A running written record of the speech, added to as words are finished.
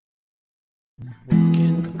What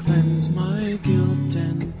can cleanse my guilt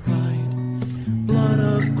and pride? Blood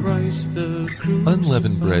of Christ the crucified.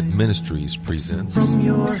 Unleavened Bread Ministries presents From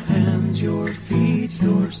your hands, your feet,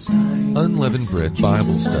 your side. Unleavened Bread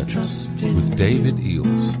Bible Studies with David Eels.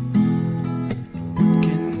 What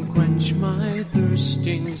can quench my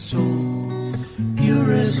thirsting soul?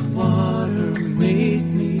 Pure as water, make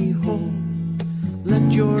me whole.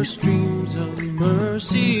 Let your streams of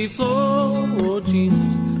mercy flow. Oh,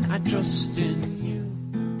 Jesus, I trust in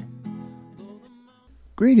you.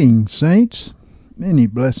 Greetings, saints. Many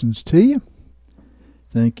blessings to you.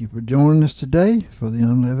 Thank you for joining us today for the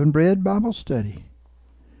Unleavened Bread Bible Study.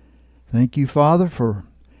 Thank you, Father, for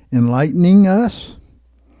enlightening us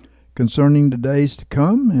concerning the days to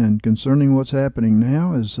come and concerning what's happening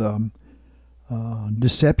now as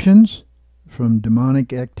deceptions from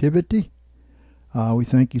demonic activity. We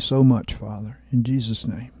thank you so much, Father, in Jesus'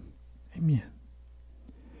 name. Amen.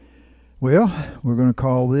 Well, we're going to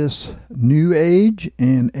call this New Age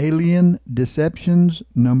and Alien Deceptions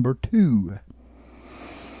number 2.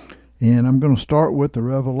 And I'm going to start with the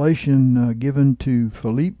revelation given to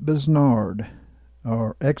Philippe Besnard,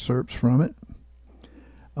 or excerpts from it.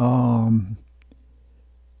 I've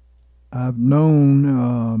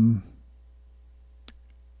known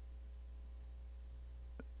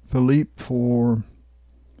Philippe for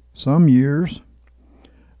some years,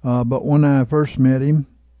 but when I first met him,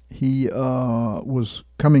 he was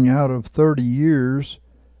coming out of 30 years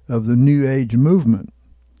of the New Age movement,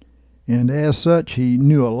 and as such, he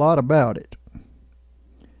knew a lot about it.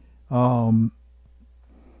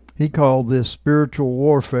 He called this spiritual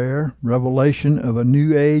warfare, revelation of a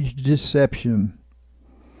New Age deception.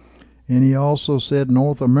 And he also said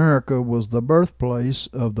North America was the birthplace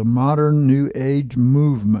of the modern New Age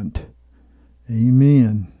movement.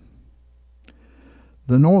 Amen.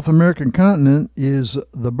 The North American continent is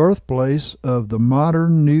the birthplace of the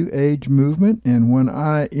modern New Age movement, and when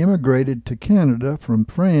I immigrated to Canada from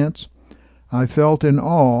France, I felt in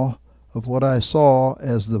awe of what I saw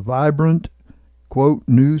as the vibrant, quote,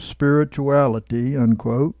 new spirituality,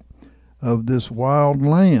 unquote, of this wild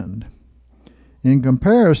land. In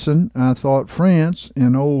comparison, I thought France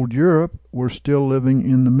and old Europe were still living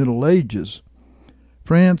in the Middle Ages.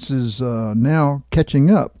 France is now catching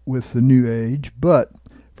up with the New Age, but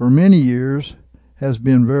for many years has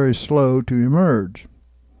been very slow to emerge.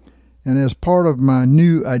 And as part of my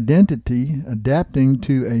new identity, adapting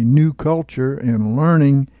to a new culture and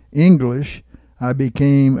learning English, I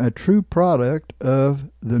became a true product of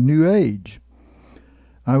the New Age.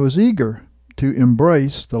 I was eager to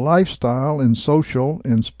embrace the lifestyle and social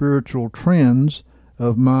and spiritual trends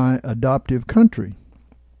of my adoptive country.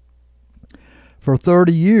 For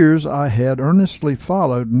 30 years, I had earnestly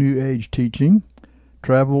followed New Age teaching,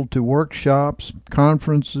 traveled to workshops,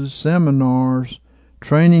 conferences, seminars,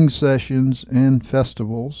 training sessions, and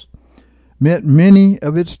festivals, met many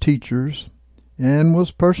of its teachers, and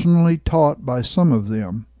was personally taught by some of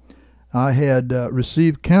them. I had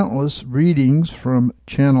received countless readings from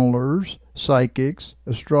channelers, psychics,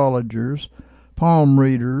 astrologers, palm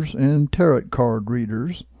readers, and tarot card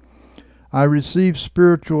readers. I received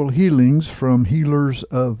spiritual healings from healers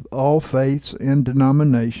of all faiths and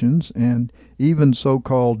denominations, and even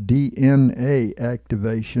so-called DNA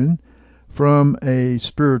activation from a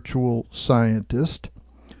spiritual scientist.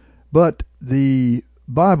 But the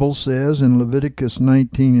Bible says in Leviticus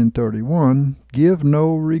 19:31, "Give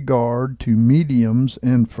no regard to mediums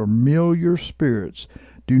and familiar spirits.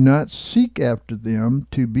 Do not seek after them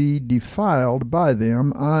to be defiled by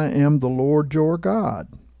them. I am the Lord your God."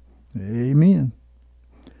 Amen.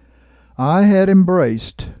 I had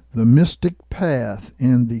embraced the mystic path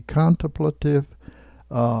and the contemplative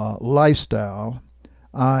lifestyle.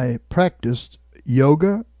 I practiced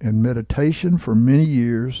yoga and meditation for many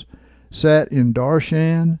years, sat in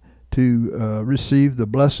darshan to receive the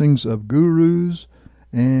blessings of gurus,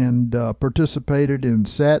 and participated in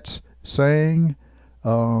satsang,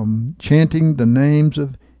 chanting the names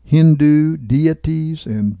of Hindu deities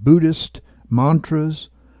and Buddhist mantras.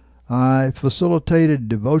 I facilitated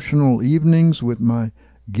devotional evenings with my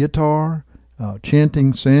guitar,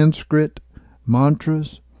 chanting Sanskrit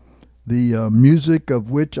mantras, the music of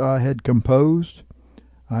which I had composed.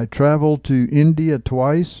 I traveled to India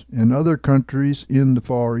twice and other countries in the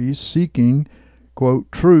Far East seeking, quote,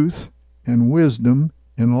 truth and wisdom,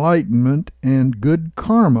 enlightenment, and good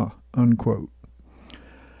karma, unquote.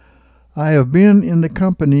 I have been in the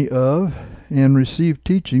company of and received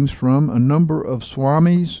teachings from a number of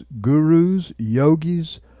swamis, gurus,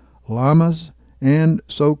 yogis, lamas, and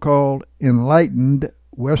so-called enlightened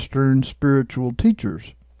Western spiritual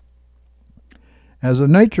teachers. As a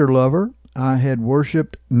nature lover, I had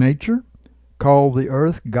worshipped nature, called the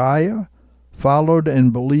earth Gaia, followed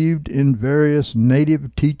and believed in various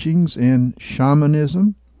native teachings and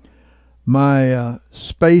shamanism. My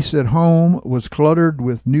space at home was cluttered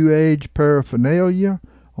with New Age paraphernalia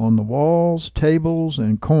on the walls, tables,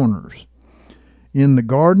 and corners. In the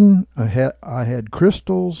garden, I had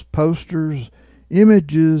crystals, posters,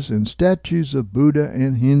 images, and statues of Buddha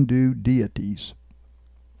and Hindu deities.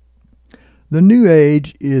 The New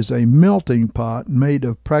Age is a melting pot made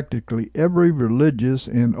of practically every religious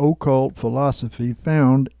and occult philosophy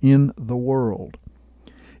found in the world.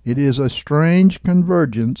 It is a strange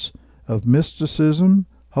convergence of mysticism,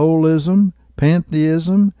 holism,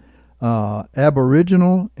 pantheism,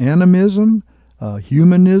 aboriginal animism,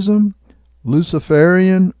 humanism,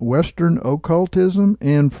 Luciferian Western occultism,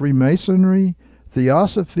 and Freemasonry,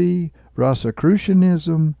 Theosophy,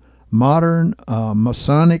 Rosicrucianism, modern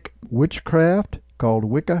Masonic witchcraft called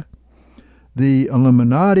Wicca, the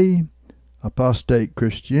Illuminati, apostate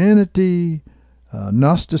Christianity,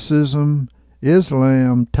 Gnosticism,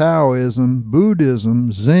 Islam, Taoism,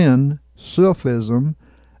 Buddhism, Zen, Sufism,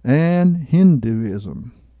 and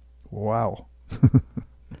Hinduism. Wow.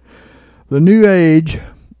 The New Age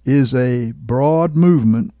is a broad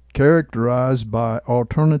movement characterized by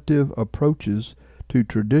alternative approaches to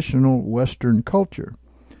traditional Western culture,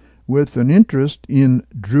 with an interest in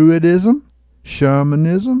Druidism,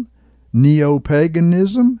 shamanism,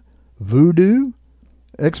 neo-paganism, voodoo,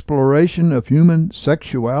 exploration of human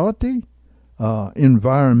sexuality,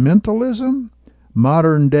 environmentalism,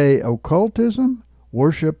 modern-day occultism,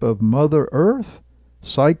 worship of Mother Earth,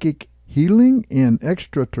 psychic healing, and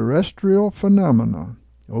extraterrestrial phenomena.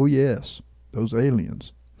 Oh yes, those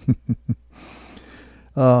aliens.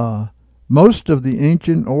 Most of the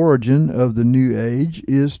ancient origin of the New Age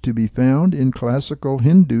is to be found in classical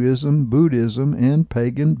Hinduism, Buddhism, and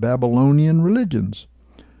pagan Babylonian religions.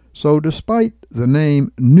 So despite the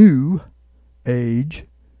name New Age,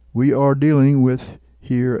 we are dealing with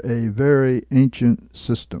here a very ancient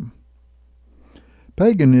system.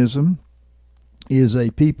 Paganism is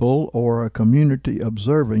a people or a community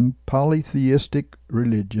observing polytheistic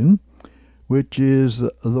religion, which is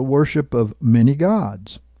the worship of many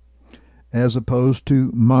gods, as opposed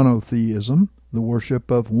to monotheism, the worship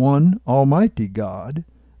of one almighty God,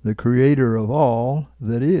 the creator of all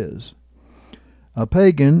that is. A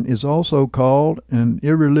pagan is also called an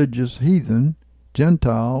irreligious heathen,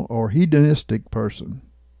 Gentile, or hedonistic person.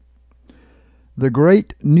 The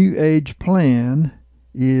Great New Age plan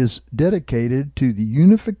is dedicated to the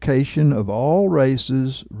unification of all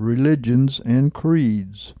races, religions, and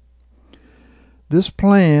creeds. This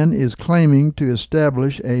plan is claiming to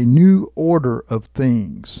establish a new order of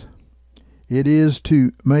things. It is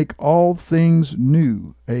to make all things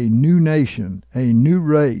new, a new nation, a new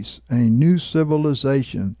race, a new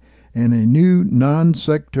civilization, and a new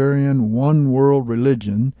non-sectarian one-world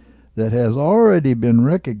religion that has already been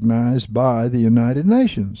recognized by the United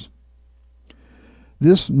Nations.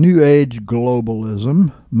 This New Age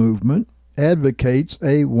globalism movement advocates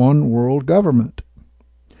a one-world government,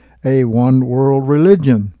 a one-world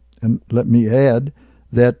religion, and let me add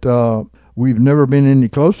that we've never been any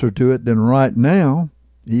closer to it than right now,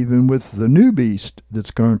 even with the new beast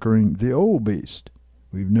that's conquering the old beast.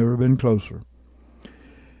 We've never been closer.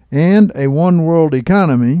 And a one-world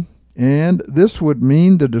economy, and this would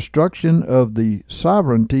mean the destruction of the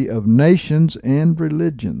sovereignty of nations and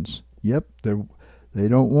religions. Yep, they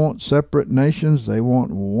don't want separate nations, they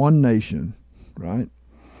want one nation, right?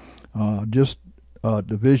 Just a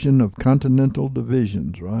division of continental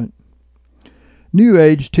divisions, right? New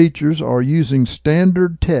Age teachers are using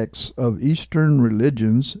standard texts of Eastern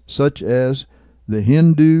religions such as the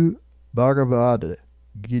Hindu Bhagavad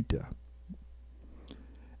Gita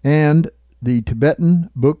and the Tibetan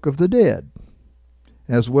Book of the Dead,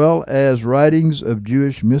 as well as writings of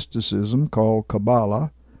Jewish mysticism called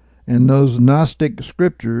Kabbalah, and those Gnostic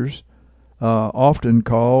scriptures often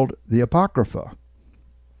called the Apocrypha.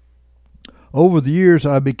 Over the years,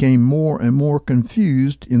 I became more and more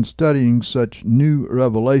confused in studying such new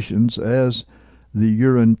revelations as the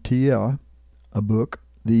Urantia, a book,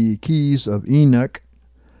 the Keys of Enoch,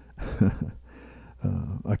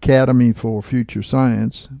 Academy for Future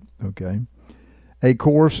Science, okay, A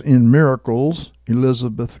Course in Miracles,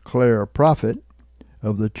 Elizabeth Clare Prophet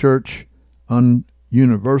of the Church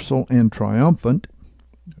Universal and Triumphant,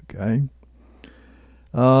 okay.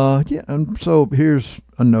 And so here's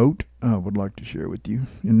a note I would like to share with you.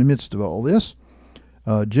 In the midst of all this,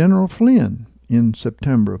 General Flynn, in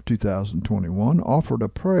September of 2021, offered a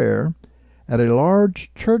prayer at a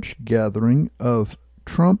large church gathering of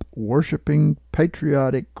Trump-worshipping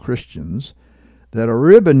patriotic Christians that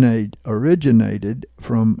originated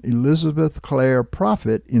from Elizabeth Clare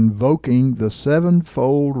Prophet invoking the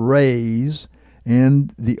sevenfold rays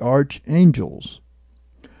and the archangels.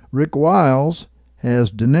 Rick Wiles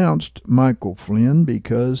has denounced Michael Flynn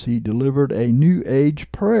because he delivered a New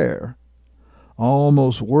Age prayer,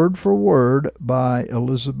 almost word for word by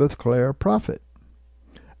Elizabeth Clare Prophet,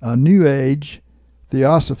 a New Age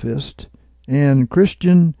theosophist and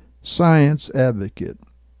Christian Science advocate.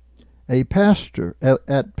 A pastor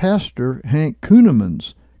at Pastor Hank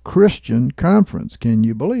Kunneman's Christian conference. Can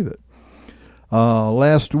you believe it?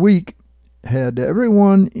 Last week had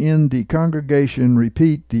everyone in the congregation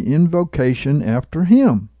repeat the invocation after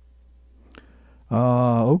him.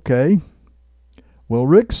 Okay. Well,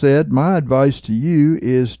 Rick said, my advice to you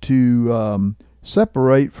is to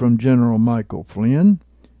separate from General Michael Flynn.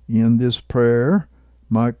 In this prayer,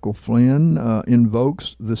 Michael Flynn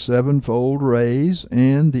invokes the sevenfold rays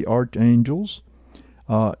and the archangels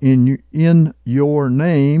in your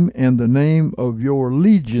name and the name of your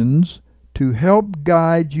legions to help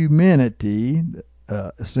guide humanity,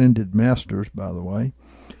 ascended masters, by the way,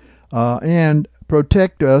 and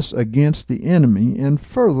protect us against the enemy and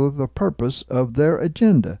further the purpose of their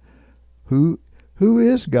agenda. Who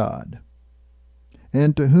is God?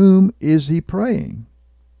 And to whom is he praying?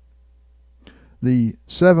 The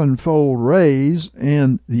sevenfold rays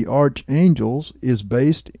and the archangels is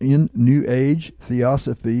based in New Age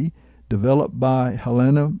theosophy developed by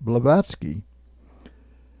Helena Blavatsky.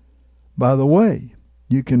 By the way,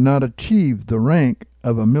 you cannot achieve the rank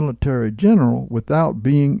of a military general without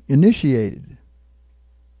being initiated.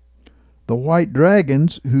 The White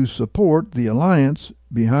Dragons who support the alliance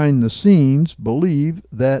behind the scenes believe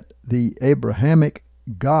that the Abrahamic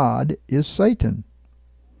God is Satan.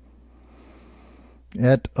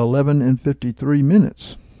 At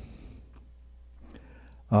 11:53.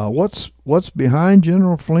 What's behind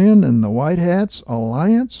General Flynn and the White Hats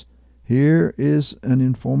alliance? Here is an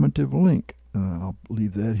informative link. I'll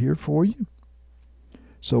leave that here for you.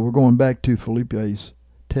 So we're going back to Felipe's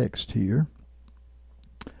text here.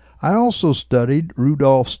 I also studied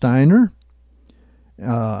Rudolf Steiner,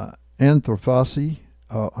 anthroposophy.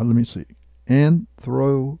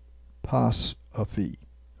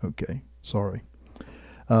 Okay, sorry.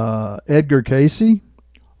 Edgar Cayce,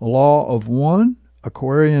 Law of One,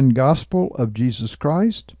 Aquarian Gospel of Jesus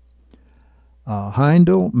Christ,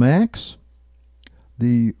 Heindel Max,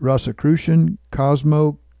 the Rosicrucian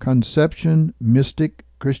Cosmo-Conception Mystic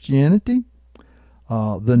Christianity,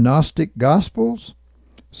 the Gnostic Gospels.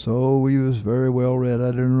 So he was very well read.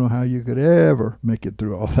 I don't know how you could ever make it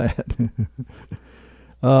through all that.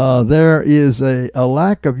 There is a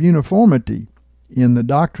lack of uniformity in the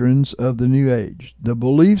doctrines of the New Age. The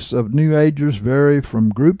beliefs of New Agers vary from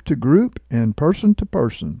group to group and person to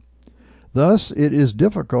person. Thus, it is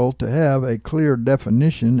difficult to have a clear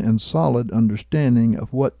definition and solid understanding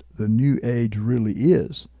of what the New Age really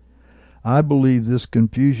is. I believe this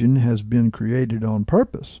confusion has been created on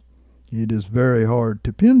purpose. It is very hard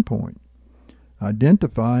to pinpoint,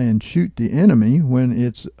 identify, and shoot the enemy when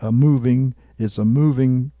it's a moving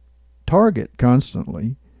target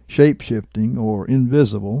constantly, shape-shifting or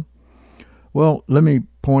invisible. Well, let me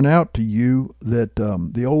point out to you that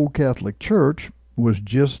the old Catholic Church was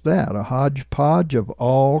just that, a hodgepodge of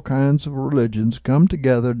all kinds of religions come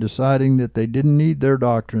together deciding that they didn't need their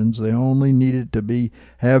doctrines, they only needed to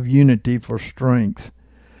have unity for strength.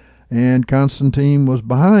 And Constantine was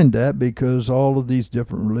behind that because all of these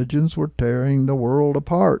different religions were tearing the world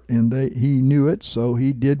apart, and he knew it, so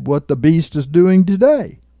he did what the beast is doing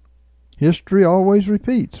today. History always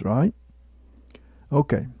repeats, right?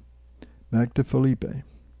 Okay, back to Felipe.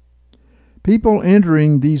 People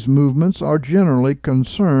entering these movements are generally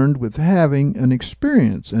concerned with having an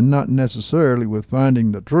experience and not necessarily with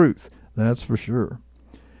finding the truth, that's for sure.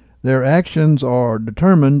 Their actions are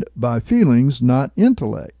determined by feelings, not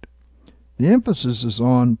intellect. The emphasis is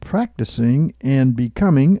on practicing and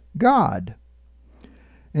becoming God.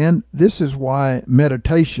 And this is why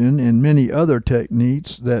meditation and many other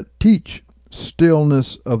techniques that teach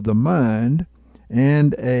stillness of the mind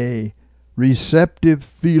and a receptive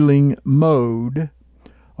feeling mode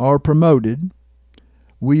are promoted.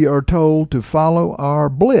 We are told to follow our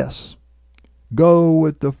bliss, go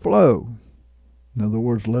with the flow. In other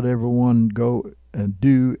words, let everyone go and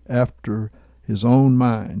do after his own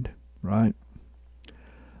mind, right?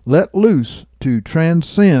 Let loose to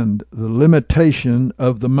transcend the limitation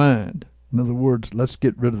of the mind. In other words, let's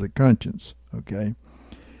get rid of the conscience, okay?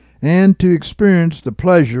 And to experience the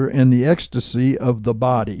pleasure and the ecstasy of the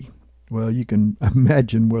body. Well, you can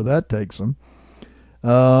imagine where that takes them.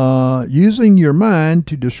 Using your mind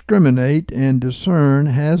to discriminate and discern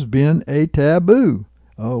has been a taboo.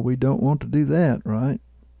 Oh, we don't want to do that, right?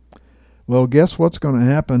 Well, guess what's going to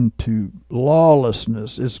happen to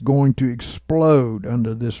lawlessness? It's going to explode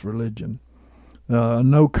under this religion.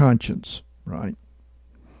 No conscience, right?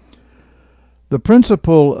 The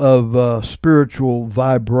principle of spiritual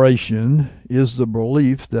vibration is the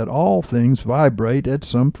belief that all things vibrate at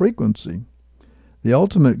some frequency. The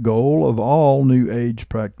ultimate goal of all New Age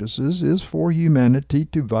practices is for humanity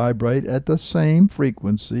to vibrate at the same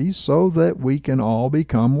frequency so that we can all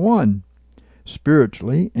become one,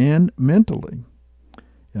 spiritually and mentally.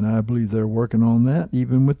 And I believe they're working on that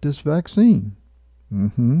even with this vaccine.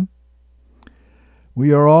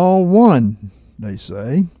 We are all one, they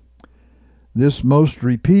say. This most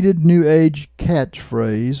repeated New Age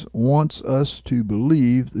catchphrase wants us to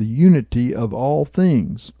believe the unity of all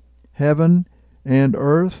things, heaven and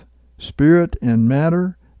earth, spirit and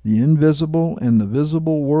matter, the invisible and the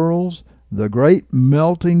visible worlds, the great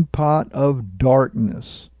melting pot of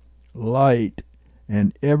darkness, light,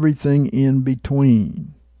 and everything in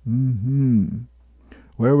between.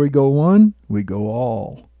 Where we go one, we go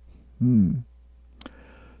all.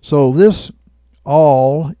 So this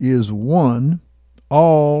all is one,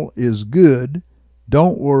 all is good,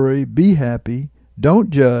 don't worry, be happy, don't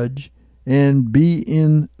judge, and be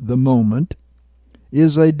in the moment,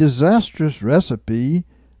 is a disastrous recipe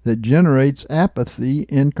that generates apathy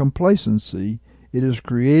and complacency. It is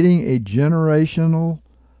creating a generational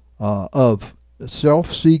of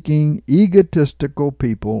self-seeking, egotistical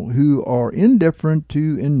people who are indifferent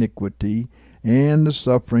to iniquity and the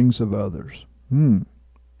sufferings of others.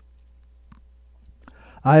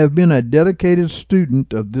 I have been a dedicated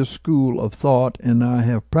student of this school of thought, and I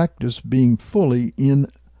have practiced being fully in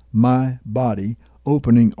my body,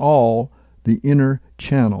 opening all the inner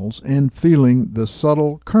channels and feeling the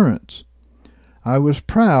subtle currents. I was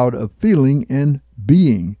proud of feeling and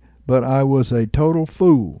being, but I was a total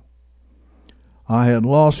fool. I had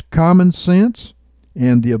lost common sense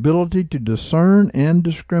and the ability to discern and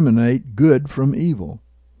discriminate good from evil.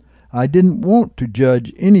 I didn't want to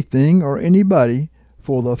judge anything or anybody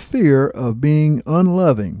for the fear of being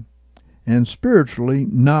unloving and spiritually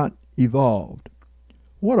not evolved.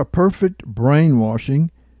 What a perfect brainwashing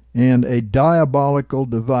and a diabolical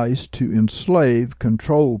device to enslave,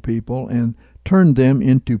 control people, and turn them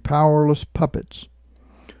into powerless puppets.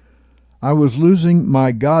 I was losing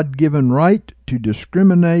my God-given right to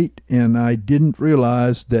discriminate, and I didn't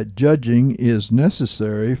realize that judging is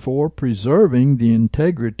necessary for preserving the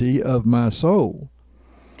integrity of my soul.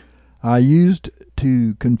 I used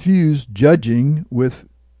to confuse judging with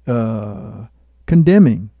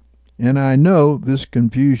condemning, and I know this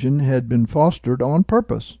confusion had been fostered on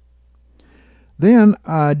purpose. Then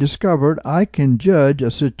I discovered I can judge a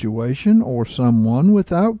situation or someone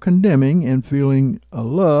without condemning and feeling a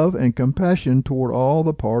love and compassion toward all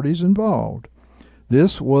the parties involved.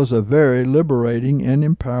 This was a very liberating and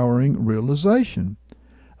empowering realization.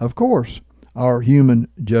 Of course, our human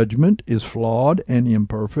judgment is flawed and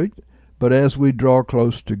imperfect, but as we draw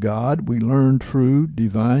close to God, we learn true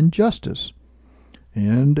divine justice.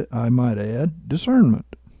 And I might add,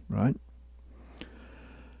 discernment, right?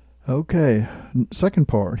 Okay, second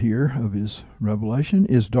part here of his revelation.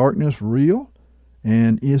 Is darkness real?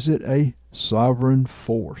 And is it a sovereign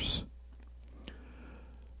force?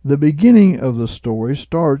 The beginning of the story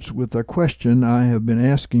starts with a question I have been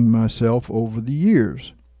asking myself over the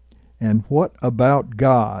years. And what about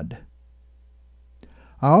God?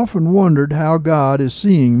 I often wondered how God is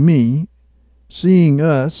seeing me, seeing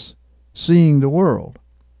us, seeing the world.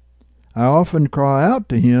 I often cry out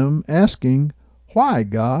to him asking, why,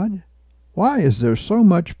 God? Why is there so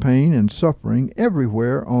much pain and suffering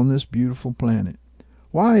everywhere on this beautiful planet?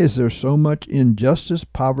 Why is there so much injustice,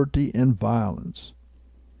 poverty, and violence?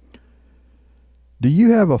 Do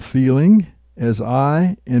you have a feeling, as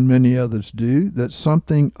I and many others do, that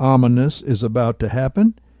something ominous is about to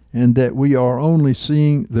happen, and that we are only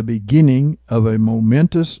seeing the beginning of a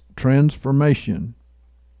momentous transformation?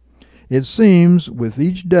 It seems with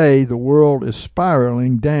each day the world is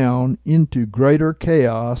spiraling down into greater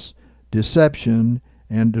chaos, deception,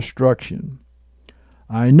 and destruction.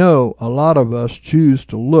 I know a lot of us choose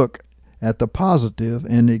to look at the positive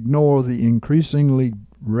and ignore the increasingly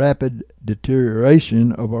rapid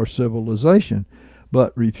deterioration of our civilization,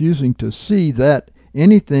 but refusing to see that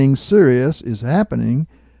anything serious is happening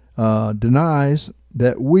denies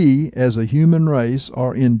that we as a human race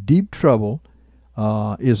are in deep trouble,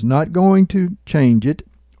 is not going to change it,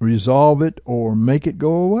 resolve it, or make it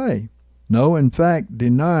go away. No, in fact,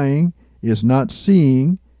 denying is not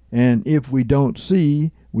seeing, and if we don't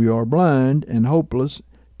see, we are blind and hopeless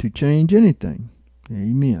to change anything.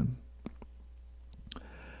 Amen.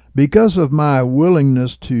 Because of my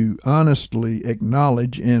willingness to honestly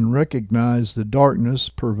acknowledge and recognize the darkness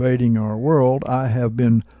pervading our world, I have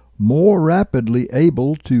been more rapidly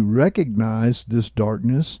able to recognize this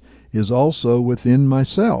darkness is also within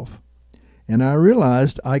myself. And I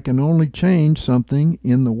realized I can only change something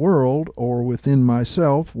in the world or within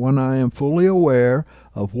myself when I am fully aware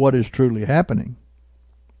of what is truly happening.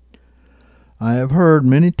 I have heard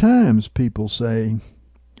many times people say,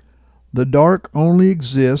 "The dark only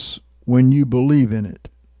exists when you believe in it.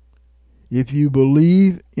 If you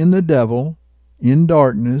believe in the devil, in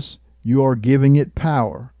darkness, you are giving it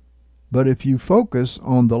power. But if you focus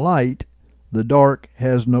on the light, the dark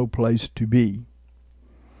has no place to be."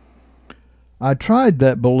 I tried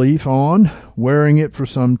that belief on, wearing it for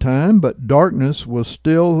some time, but darkness was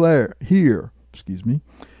still here.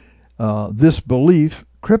 This belief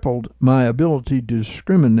crippled my ability to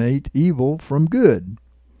discriminate evil from good.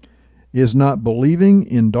 Is not believing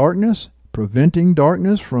in darkness preventing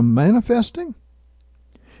darkness from manifesting?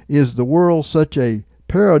 Is the world such a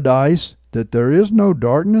paradise that there is no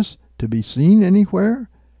darkness to be seen anywhere?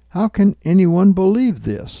 How can anyone believe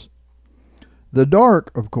this? The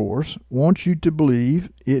dark, of course, wants you to believe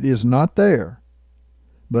it is not there.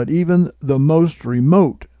 But even the most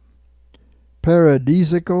remote,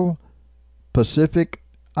 paradisiacal Pacific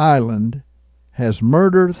island has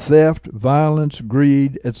murder, theft, violence,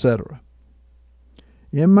 greed, etc.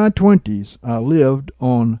 In my 20s, I lived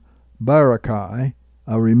on Boracay,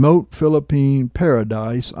 a remote Philippine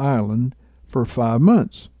paradise island, for 5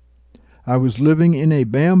 months. I was living in a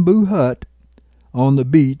bamboo hut on the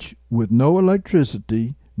beach with no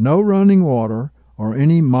electricity, no running water, or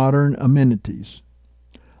any modern amenities.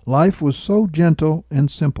 Life was so gentle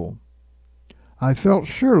and simple. I felt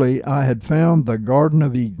surely I had found the Garden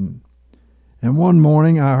of Eden. And one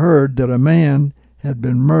morning I heard that a man had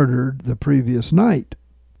been murdered the previous night.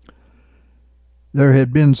 There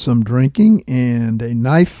had been some drinking, and a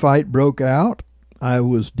knife fight broke out. I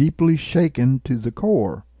was deeply shaken to the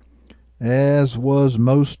core, as was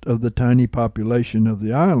most of the tiny population of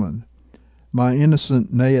the island. My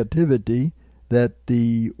innocent naivety that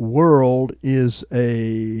the world is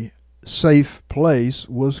a safe place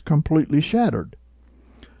was completely shattered.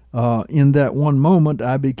 In that one moment,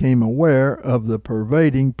 I became aware of the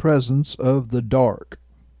pervading presence of the dark.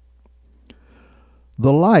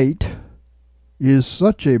 The light is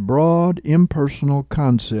such a broad, impersonal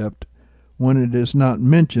concept when it is not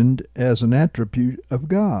mentioned as an attribute of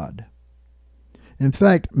God. In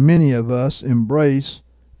fact, many of us embrace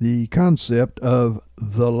the concept of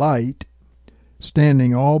the light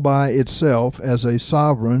standing all by itself as a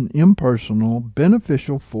sovereign, impersonal,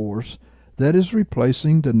 beneficial force that is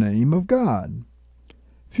replacing the name of God.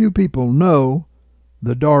 Few people know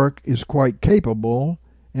the dark is quite capable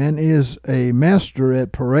and is a master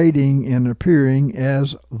at parading and appearing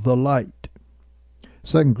as the light.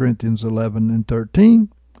 2 Corinthians 11:13.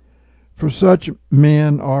 For such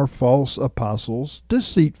men are false apostles,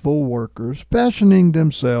 deceitful workers, fashioning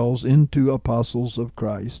themselves into apostles of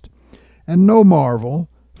Christ. And no marvel,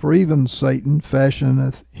 for even Satan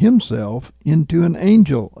fashioneth himself into an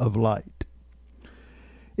angel of light.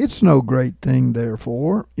 It's no great thing,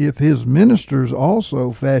 therefore, if his ministers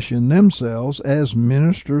also fashion themselves as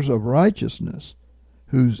ministers of righteousness,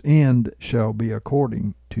 whose end shall be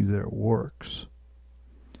according to their works.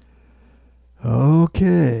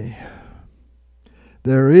 Okay.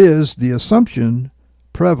 There is the assumption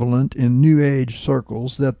prevalent in New Age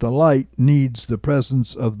circles that the light needs the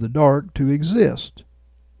presence of the dark to exist.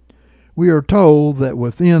 We are told that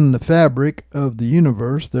within the fabric of the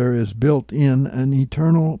universe there is built in an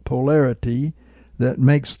eternal polarity that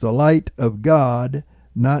makes the light of God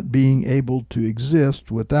not being able to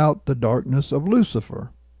exist without the darkness of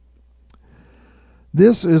Lucifer.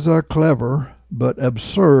 This is a clever but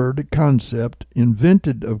absurd concept,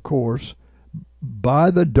 invented, of course,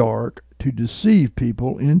 by the dark to deceive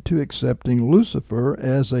people into accepting Lucifer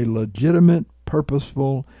as a legitimate,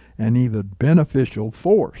 purposeful, and even beneficial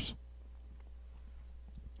force.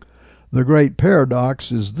 The great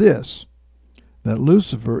paradox is this, that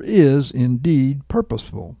Lucifer is indeed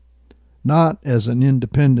purposeful, not as an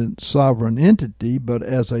independent sovereign entity, but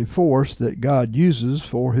as a force that God uses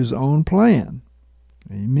for his own plan.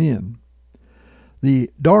 Amen.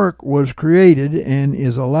 The dark was created and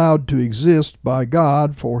is allowed to exist by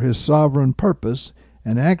God for his sovereign purpose,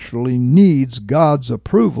 and actually needs God's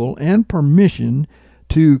approval and permission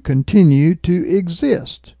to continue to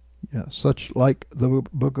exist. Such like the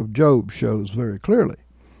book of Job shows very clearly.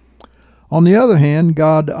 On the other hand,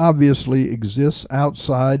 God obviously exists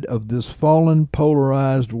outside of this fallen,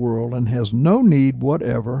 polarized world and has no need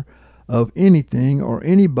whatever of anything or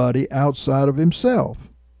anybody outside of himself.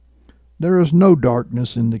 There is no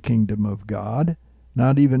darkness in the kingdom of God,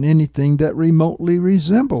 not even anything that remotely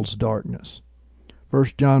resembles darkness.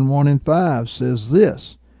 1 John 1:5 says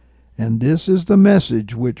this, "And this is the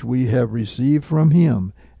message which we have received from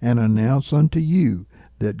him, and announce unto you,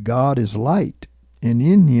 that God is light, and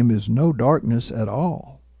in him is no darkness at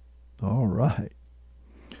all." All right.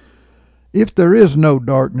 If there is no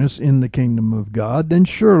darkness in the kingdom of God, then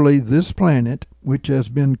surely this planet, which has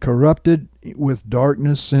been corrupted with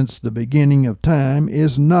darkness since the beginning of time,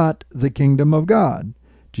 is not the kingdom of God.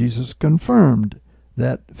 Jesus confirmed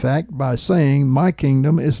that fact by saying, "My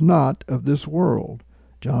kingdom is not of this world."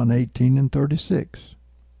 John 18:36.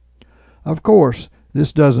 Of course,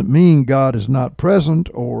 this doesn't mean God is not present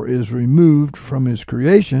or is removed from his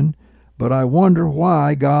creation, but I wonder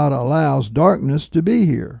why God allows darkness to be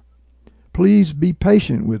here. Please be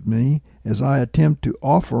patient with me as I attempt to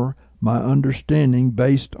offer my understanding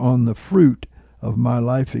based on the fruit of my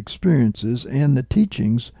life experiences and the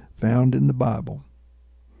teachings found in the Bible.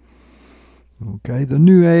 Okay, the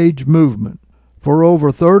New Age movement. For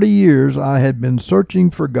over 30 years I had been searching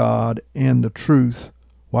for God and the truth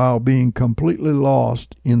while being completely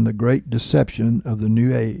lost in the great deception of the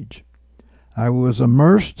New Age. I was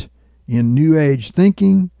immersed in New Age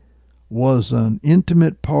thinking, was an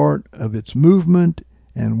intimate part of its movement,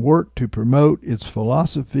 and worked to promote its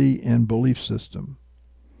philosophy and belief system.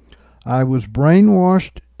 I was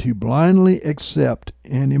brainwashed to blindly accept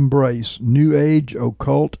and embrace New Age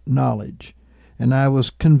occult knowledge, and I was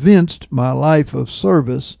convinced my life of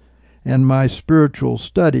service and my spiritual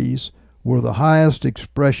studies were the highest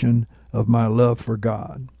expression of my love for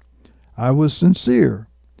God. I was sincere,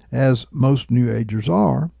 as most New Agers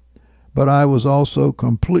are, but I was also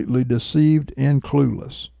completely deceived and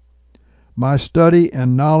clueless. My study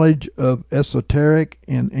and knowledge of esoteric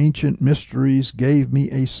and ancient mysteries gave me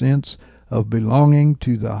a sense of belonging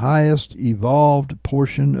to the highest evolved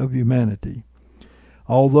portion of humanity.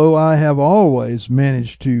 Although I have always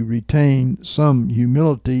managed to retain some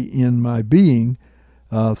humility in my being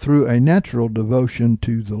through a natural devotion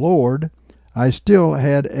to the Lord, I still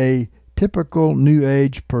had a typical New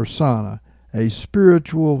Age persona, a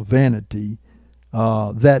spiritual vanity,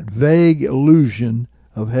 that vague illusion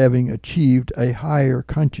of having achieved a higher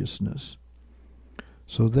consciousness.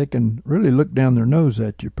 So they can really look down their nose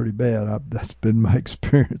at you pretty bad. That's been my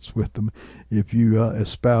experience with them if you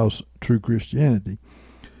espouse true Christianity.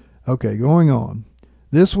 Okay, going on.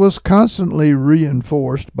 This was constantly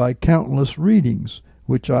reinforced by countless readings,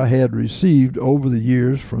 which I had received over the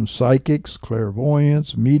years from psychics,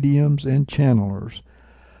 clairvoyants, mediums, and channelers.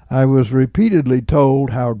 I was repeatedly told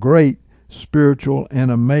how great, spiritual,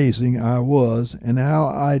 and amazing I was, and how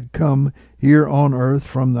I'd come here on earth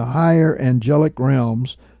from the higher angelic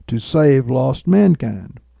realms to save lost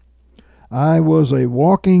mankind. I was a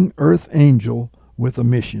walking earth angel with a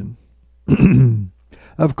mission.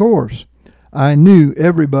 Of course, I knew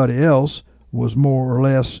everybody else was more or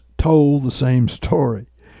less told the same story,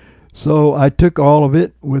 so I took all of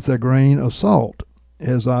it with a grain of salt,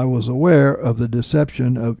 as I was aware of the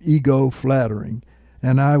deception of ego flattering,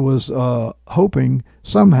 and I was hoping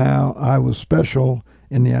somehow I was special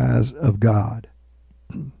in the eyes of God.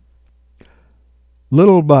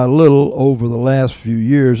 Little by little over the last few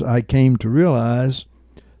years, I came to realize,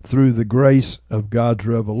 through the grace of God's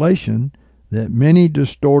revelation, that many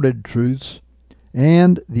distorted truths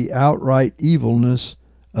and the outright evilness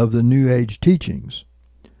of the New Age teachings.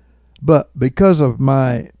 But because of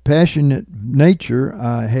my passionate nature,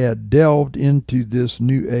 I had delved into this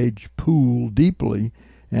New Age pool deeply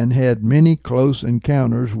and had many close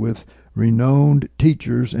encounters with renowned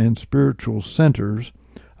teachers and spiritual centers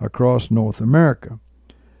across North America.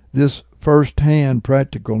 This first-hand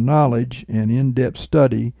practical knowledge and in-depth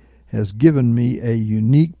study has given me a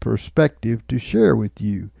unique perspective to share with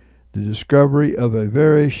you, the discovery of a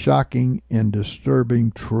very shocking and disturbing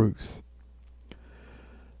truth.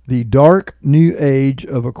 The dark new age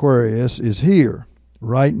of Aquarius is here,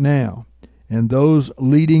 right now, and those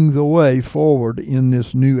leading the way forward in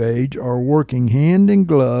this new age are working hand in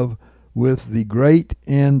glove with the great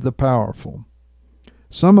and the powerful.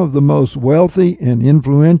 Some of the most wealthy and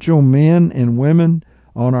influential men and women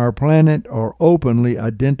on our planet are openly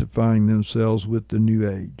identifying themselves with the New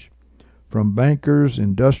Age, from bankers,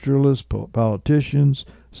 industrialists, politicians,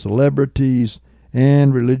 celebrities,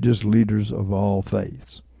 and religious leaders of all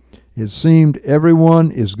faiths. It seemed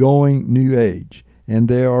everyone is going New Age, and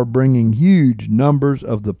they are bringing huge numbers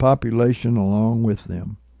of the population along with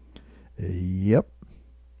them. Yep.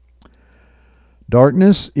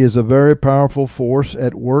 Darkness is a very powerful force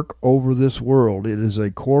at work over this world. It is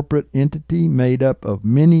a corporate entity made up of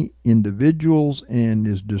many individuals and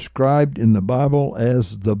is described in the Bible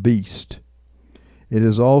as the beast. It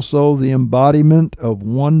is also the embodiment of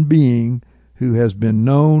one being who has been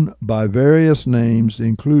known by various names,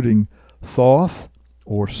 including Thoth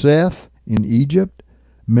or Seth in Egypt,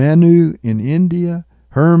 Manu in India,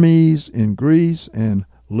 Hermes in Greece, and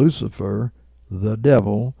Lucifer, the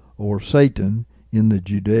devil or Satan, in the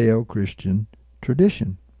Judeo-Christian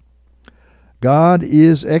tradition. God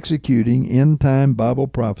is executing end-time Bible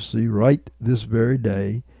prophecy right this very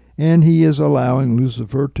day, and he is allowing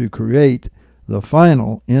Lucifer to create the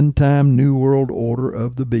final end-time New World Order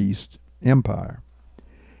of the Beast Empire.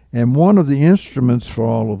 And one of the instruments for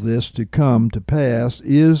all of this to come to pass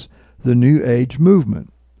is the New Age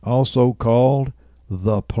movement, also called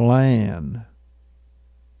the Plan,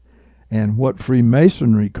 and what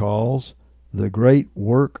Freemasonry calls the Great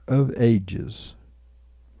Work of Ages.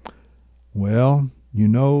 Well, you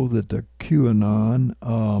know that the QAnon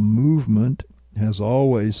movement has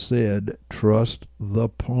always said, trust the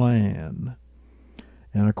plan.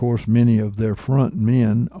 And of course, many of their front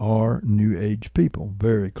men are New Age people,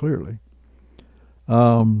 very clearly.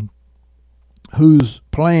 Whose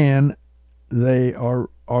plan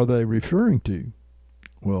are they referring to?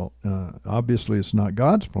 Well, obviously it's not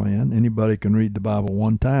God's plan. Anybody can read the Bible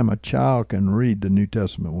one time. A child can read the New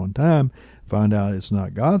Testament one time, find out it's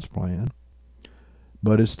not God's plan,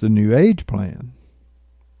 but it's the New Age plan.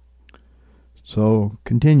 So,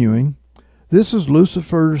 continuing, this is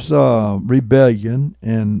Lucifer's rebellion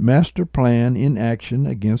and master plan in action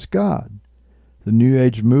against God. The New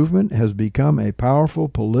Age movement has become a powerful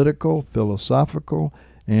political, philosophical,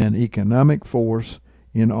 and economic force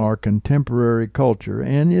in our contemporary culture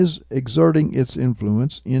and is exerting its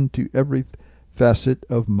influence into every facet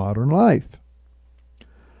of modern life.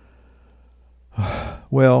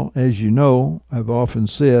 Well, as you know, I've often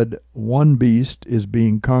said one beast is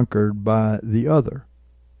being conquered by the other.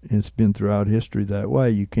 It's been throughout history that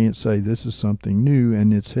way. You can't say this is something new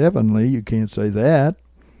and it's heavenly. You can't say that.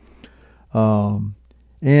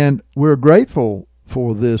 And we're grateful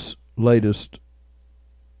for this latest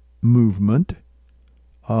movement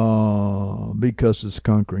because it's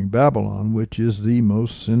conquering Babylon, which is the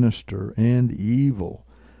most sinister and evil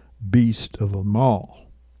beast of them all.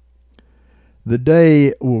 The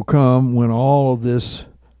day will come when all of this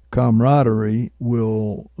camaraderie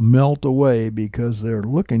will melt away because they're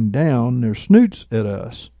looking down their snoots at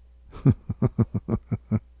us.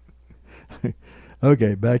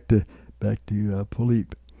 Okay, back to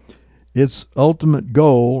Philippe. Its ultimate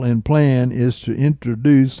goal and plan is to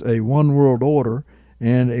introduce a one world order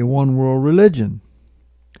and a one world religion.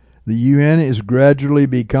 The UN is gradually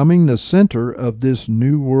becoming the center of this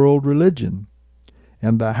new world religion,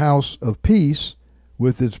 and the House of Peace,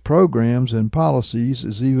 with its programs and policies,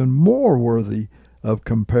 is even more worthy of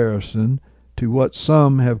comparison to what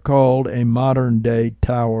some have called a modern-day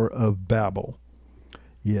Tower of Babel.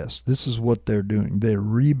 Yes, this is what they're doing. They're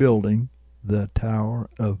rebuilding the Tower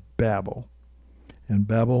of Babel. And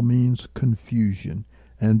Babel means confusion.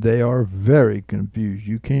 And they are very confused.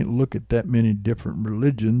 You can't look at that many different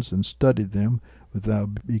religions and study them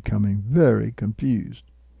without becoming very confused.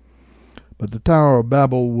 But the Tower of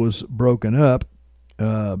Babel was broken up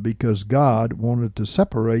because God wanted to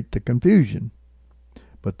separate the confusion.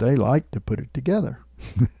 But they like to put it together.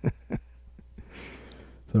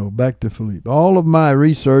 So back to Philippe. All of my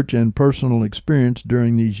research and personal experience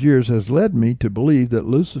during these years has led me to believe that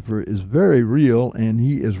Lucifer is very real and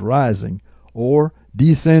he is rising or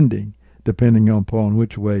descending, depending upon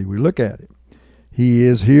which way we look at it. He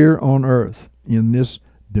is here on earth in this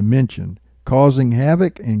dimension, causing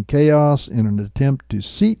havoc and chaos in an attempt to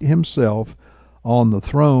seat himself on the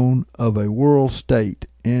throne of a world state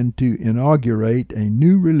and to inaugurate a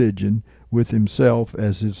new religion with himself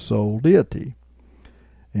as its sole deity.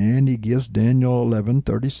 And he gives Daniel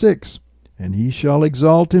 11:36, and he shall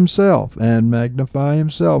exalt himself and magnify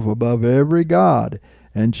himself above every god,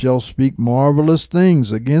 and shall speak marvelous things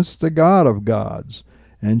against the God of gods,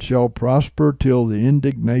 and shall prosper till the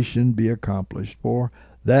indignation be accomplished, for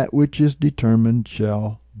that which is determined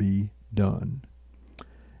shall be done.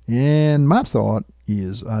 And my thought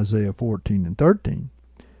is Isaiah 14:13.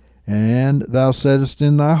 And thou saidst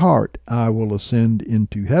in thy heart, I will ascend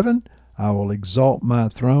into heaven, I will exalt my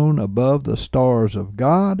throne above the stars of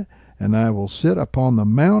God, and I will sit upon the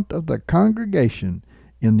mount of the congregation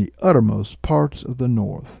in the uttermost parts of the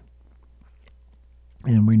north.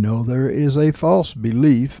 And we know there is a false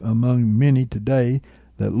belief among many today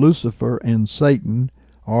that Lucifer and Satan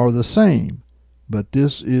are the same, but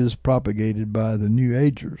this is propagated by the New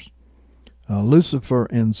Agers. Lucifer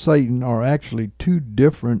and Satan are actually two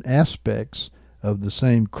different aspects of the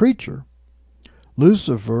same creature.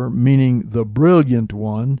 Lucifer, meaning the brilliant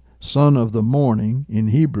one, son of the morning in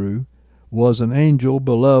Hebrew, was an angel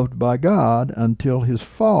beloved by God until his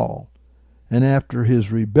fall, and after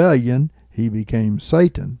his rebellion he became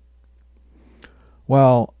Satan.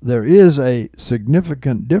 While there is a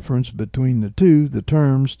significant difference between the two, the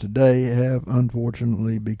terms today have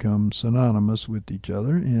unfortunately become synonymous with each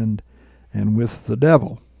other and with the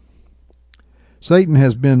devil. Satan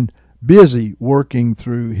has been busy working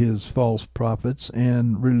through his false prophets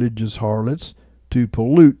and religious harlots to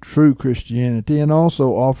pollute true Christianity and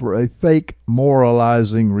also offer a fake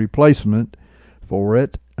moralizing replacement for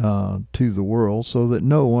it to the world, so that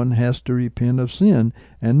no one has to repent of sin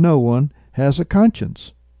and no one has a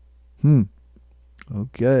conscience.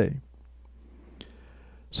 Okay.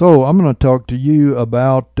 So I'm going to talk to you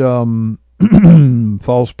about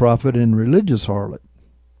false prophet and religious harlot.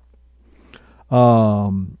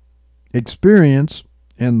 Experience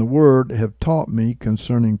and the Word have taught me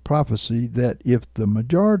concerning prophecy that if the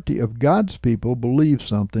majority of God's people believe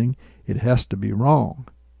something, it has to be wrong.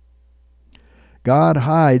 God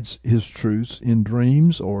hides his truths in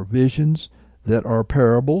dreams or visions that are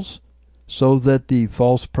parables, so that the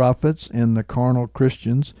false prophets and the carnal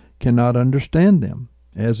Christians cannot understand them,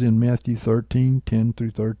 as in Matthew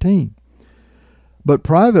 13:10-13. But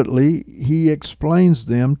privately he explains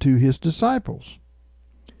them to his disciples.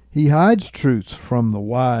 He hides truths from the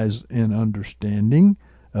wise and understanding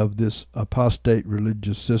of this apostate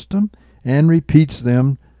religious system and reveals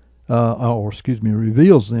them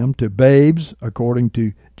to babes, according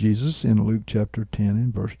to Jesus in Luke chapter 10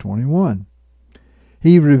 and verse 21.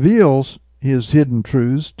 He reveals his hidden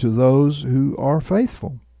truths to those who are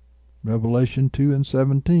faithful. Revelation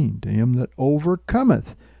 2:17. To him that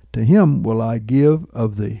overcometh, to him will I give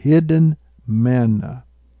of the hidden manna.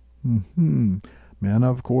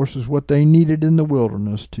 Manna, of course, is what they needed in the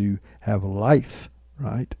wilderness to have life,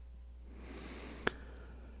 right?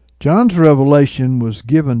 John's revelation was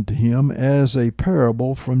given to him as a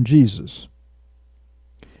parable from Jesus.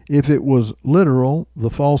 If it was literal,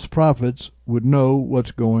 the false prophets would know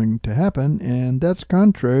what's going to happen, and that's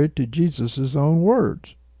contrary to Jesus' own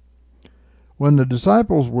words. When the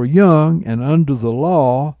disciples were young and under the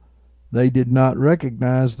law, they did not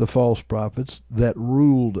recognize the false prophets that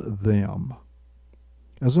ruled them.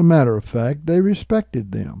 As a matter of fact, they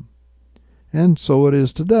respected them. And so it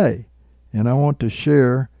is today. And I want to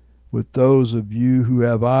share with those of you who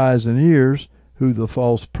have eyes and ears who the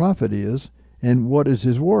false prophet is and what is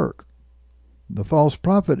his work. The false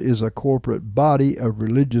prophet is a corporate body of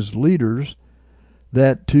religious leaders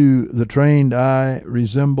that to the trained eye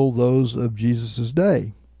resemble those of Jesus'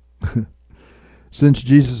 day. Since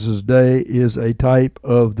Jesus' day is a type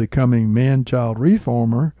of the coming man-child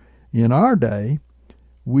reformer in our day,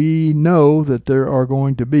 we know that there are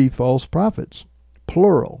going to be false prophets,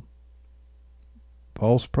 plural.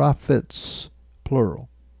 False prophets, plural.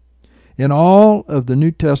 In all of the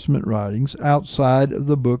New Testament writings outside of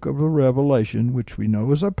the book of the Revelation, which we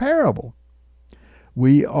know is a parable,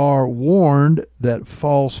 we are warned that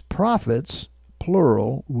false prophets,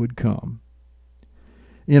 plural, would come.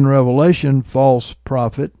 In Revelation, false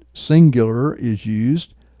prophet, singular, is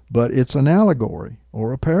used, but it's an allegory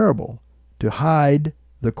or a parable to hide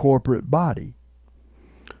the corporate body,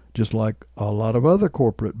 just like a lot of other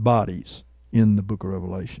corporate bodies in the book of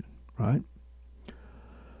Revelation, right?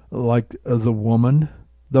 Like the woman,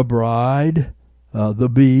 the bride, the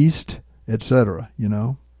beast, etc.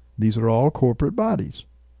 These are all corporate bodies.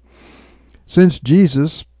 Since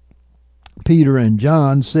Jesus, Peter, and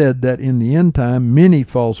John said that in the end time many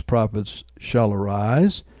false prophets shall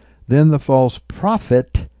arise, then the false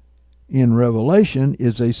prophet in Revelation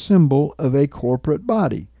is a symbol of a corporate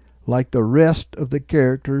body, like the rest of the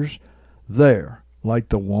characters there, like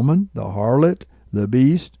the woman, the harlot, the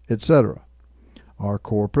beast, etc., are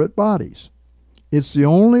corporate bodies. It's the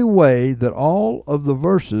only way that all of the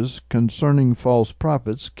verses concerning false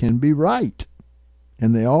prophets can be right.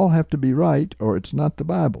 And they all have to be right, or it's not the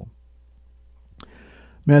Bible.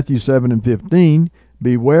 Matthew 7:15,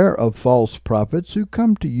 beware of false prophets who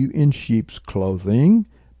come to you in sheep's clothing,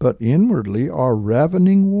 but inwardly are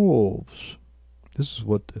ravening wolves. This is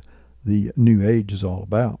what the New Age is all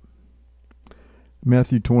about.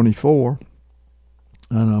 Matthew 24,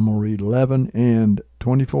 and I'm going to read 11 and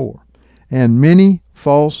 24. And many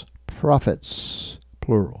false prophets,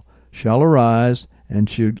 plural, shall arise and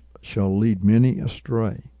shall lead many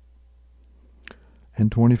astray.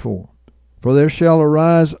 And 24. For there shall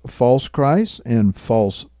arise false Christs and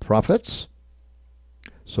false prophets,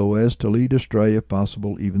 so as to lead astray, if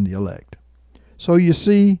possible, even the elect. So you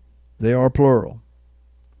see, they are plural.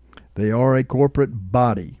 They are a corporate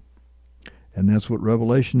body. And that's what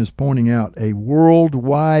Revelation is pointing out. A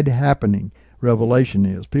worldwide happening, Revelation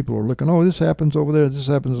is. People are looking, oh, this happens over there, this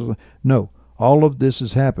happens over there. No, all of this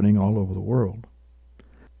is happening all over the world.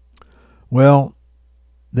 Well,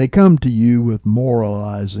 they come to you with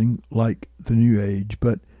moralizing like the New Age,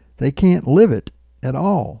 but they can't live it at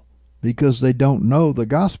all because they don't know the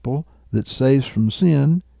gospel that saves from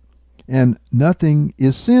sin, and nothing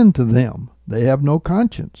is sin to them. They have no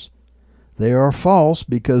conscience. They are false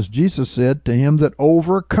because Jesus said, to him that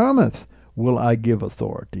overcometh will I give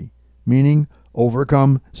authority, meaning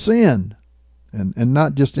overcome sin, and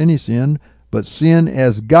not just any sin, but sin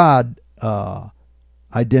as God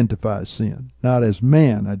identifies sin, not as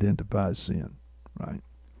man identifies sin, right?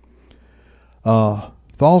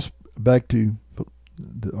 Back to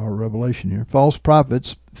our Revelation here, false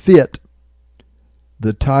prophets fit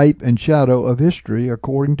the type and shadow of history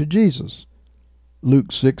according to Jesus. Luke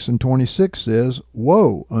 6:26 says,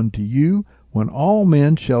 Woe unto you when all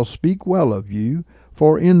men shall speak well of you,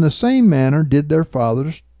 for in the same manner did their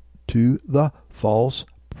fathers to the false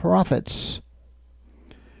prophets.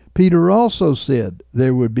 Peter also said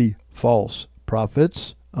there would be false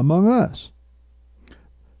prophets among us.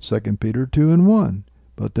 2 Peter 2:1.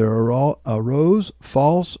 But there arose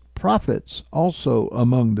false prophets also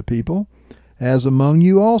among the people, as among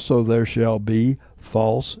you also there shall be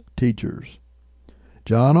false teachers.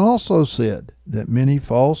 John also said that many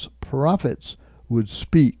false prophets would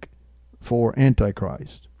speak for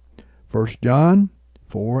Antichrist. 1 John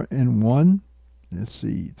 4:1,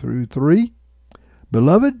 through 3.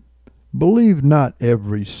 Beloved, believe not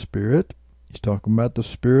every spirit. He's talking about the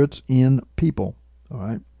spirits in people. All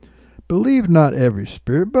right. Believe not every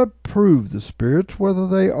spirit, but prove the spirits whether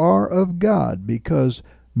they are of God, because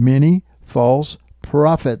many false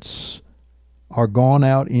prophets are gone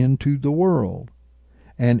out into the world.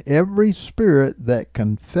 And every spirit that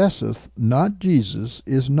confesseth not Jesus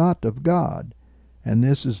is not of God, and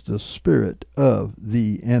this is the spirit of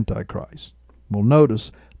the Antichrist. Well,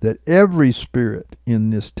 notice that every spirit in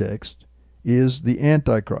this text is the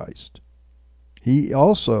Antichrist. He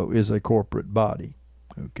also is a corporate body,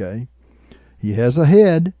 okay? He has a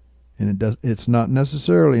head, and it's not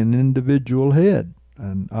necessarily an individual head.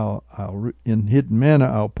 And in Hidden Manna,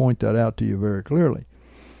 I'll point that out to you very clearly.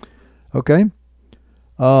 Okay?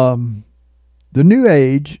 The New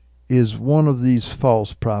Age is one of these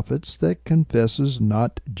false prophets that confesses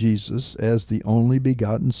not Jesus as the only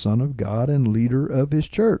begotten Son of God and leader of His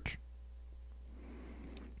church.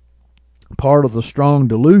 Part of the strong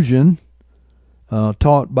delusion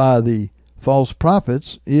taught by the false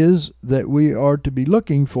prophets is that we are to be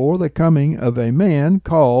looking for the coming of a man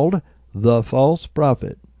called the false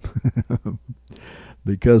prophet,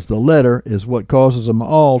 because the letter is what causes them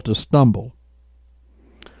all to stumble.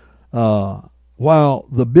 While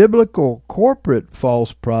the biblical corporate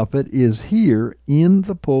false prophet is here in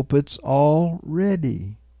the pulpits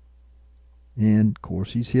already. And, of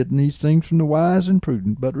course, he's hidden these things from the wise and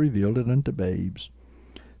prudent, but revealed it unto babes.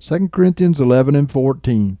 2 Corinthians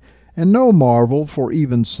 11:14. And no marvel, for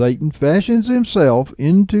even Satan fashions himself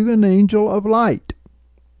into an angel of light.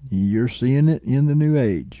 You're seeing it in the New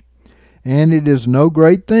Age. And it is no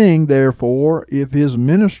great thing, therefore, if his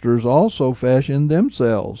ministers also fashion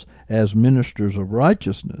themselves as ministers of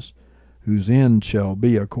righteousness, whose end shall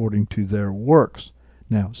be according to their works.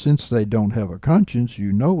 Now, since they don't have a conscience,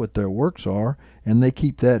 you know what their works are, and they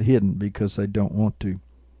keep that hidden because they don't want to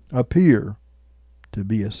appear to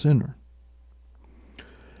be a sinner.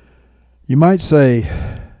 You might say,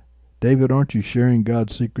 David, aren't you sharing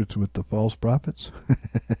God's secrets with the false prophets?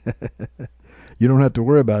 You don't have to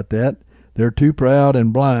worry about that. They're too proud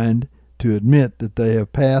and blind to admit that they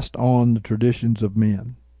have passed on the traditions of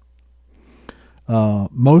men.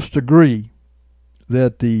 Most agree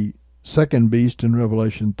that the second beast in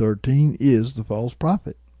Revelation 13 is the false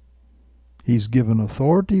prophet. He's given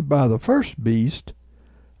authority by the first beast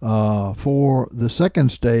for the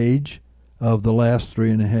second stage of the last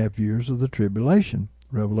 3.5 years of the tribulation,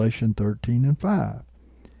 Revelation 13:5.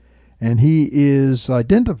 And he is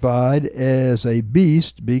identified as a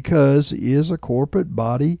beast because he is a corporate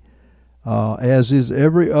body, as is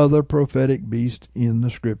every other prophetic beast in the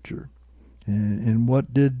Scripture. And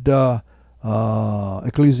what did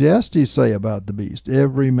Ecclesiastes say about the beast?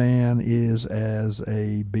 Every man is as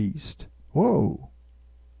a beast. Whoa,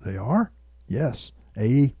 they are? Yes,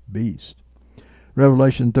 a beast.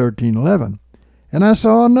 Revelation 13:11. And I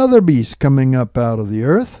saw another beast coming up out of the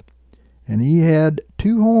earth, And he had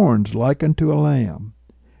 2 horns like unto a lamb,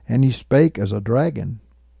 and he spake as a dragon.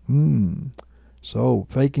 So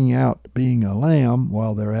faking out being a lamb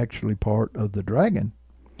while they're actually part of the dragon.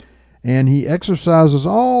 And he exercises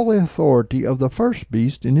all the authority of the first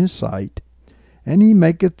beast in his sight, and he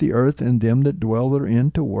maketh the earth and them that dwell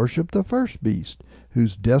therein to worship the first beast,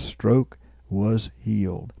 whose death stroke was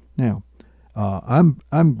healed. Now,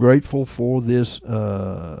 I'm grateful for this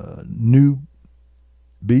new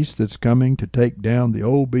beast that's coming to take down the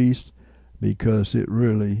old beast, because it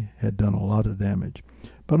really had done a lot of damage.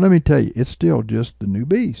 But let me tell you, it's still just the new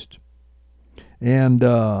beast. And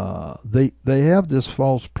they have this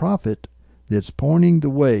false prophet that's pointing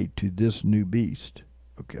the way to this new beast.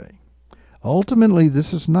 Okay. Ultimately,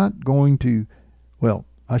 this is not going to, well,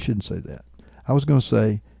 I shouldn't say that. I was going to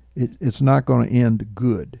say it's not going to end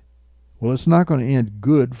good. Well, it's not going to end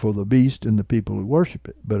good for the beast and the people who worship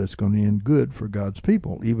it, but it's going to end good for God's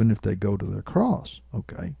people, even if they go to their cross.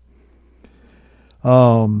 Okay.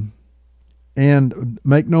 And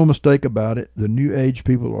make no mistake about it, the New Age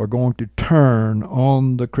people are going to turn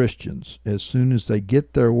on the Christians as soon as they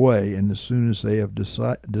get their way, and as soon as they have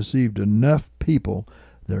deceived enough people,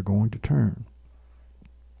 they're going to turn.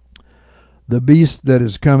 The beast that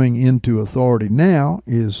is coming into authority now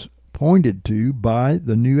is pointed to by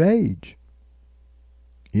the New Age.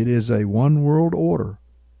 It is a one world order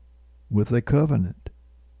with a covenant.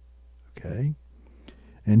 Okay?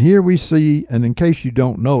 And here we see, and in case you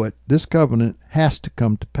don't know it, this covenant has to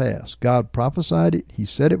come to pass. God prophesied it. He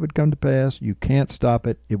said it would come to pass. You can't stop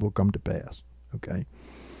it. It will come to pass. Okay?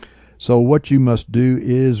 So what you must do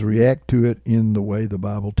is react to it in the way the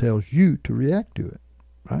Bible tells you to react to it.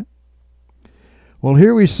 Right? Well,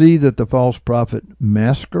 here we see that the false prophet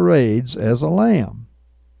masquerades as a lamb.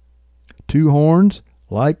 2 horns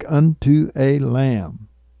like unto a lamb.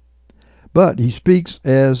 But he speaks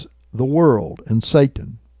as the world and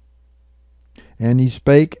Satan. And he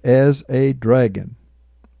spake as a dragon,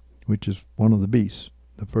 which is one of the beasts,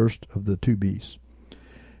 the first of the 2 beasts.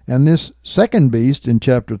 And this second beast in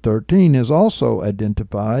chapter 13 is also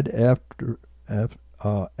identified after the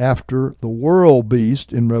world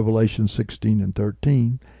beast in Revelation 16 and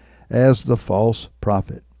 13 as the false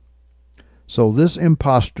prophet. So this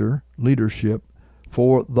impostor leadership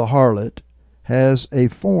for the harlot has a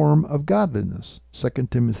form of godliness, 2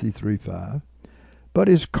 Timothy 3:5, but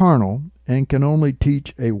is carnal and can only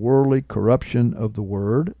teach a worldly corruption of the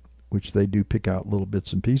word, which they do pick out little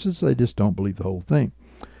bits and pieces. They just don't believe the whole thing.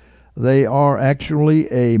 They are actually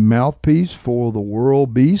a mouthpiece for the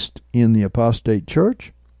world beast in the apostate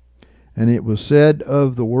church. And it was said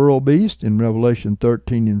of the world beast in Revelation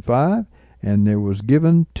 13 and 5, and there was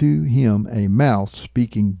given to him a mouth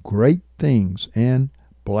speaking great things and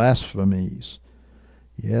blasphemies.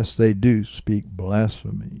 Yes, they do speak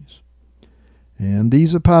blasphemies. And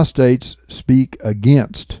these apostates speak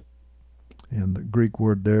against, and the Greek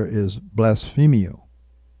word there is blasphemio.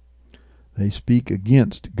 They speak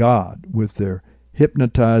against God with their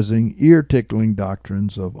hypnotizing, ear-tickling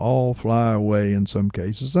doctrines of all fly away in some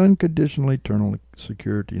cases, unconditional eternal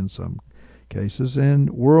security in some cases, and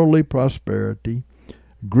worldly prosperity,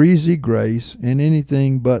 greasy grace, and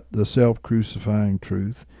anything but the self-crucifying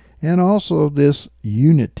truth, and also this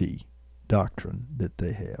unity doctrine that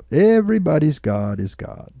they have. Everybody's God is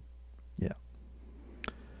God. Yeah.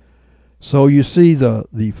 So you see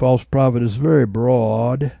the false prophet is very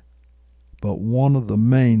broad, but one of the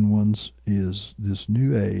main ones is this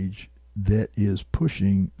new age that is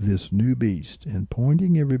pushing this new beast and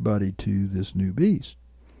pointing everybody to this new beast.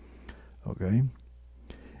 Okay?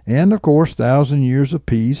 And, of course, 1,000 years of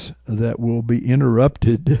peace that will be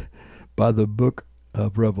interrupted by the book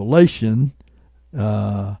of Revelation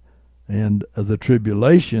and the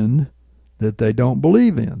tribulation that they don't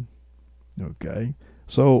believe in. Okay?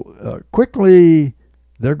 So, quickly,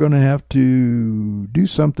 they're going to have to do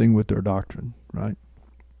something with their doctrine, right?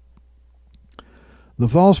 The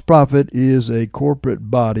false prophet is a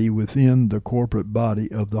corporate body within the corporate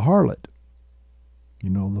body of the harlot.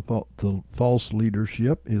 You know, the false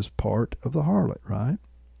leadership is part of the harlot, right?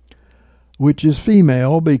 Which is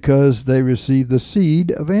female because they receive the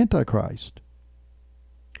seed of Antichrist.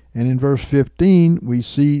 And in verse 15, we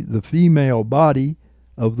see the female body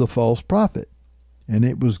of the false prophet. And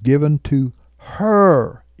it was given to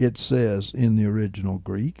her, it says in the original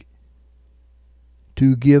Greek,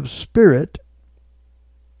 to give spirit,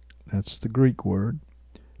 that's the Greek word,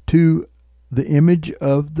 to the image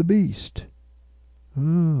of the beast.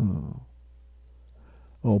 Oh,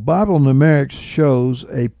 Bible numerics shows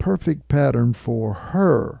a perfect pattern for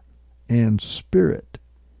her and spirit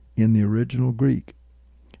in the original Greek.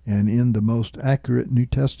 and in the most accurate New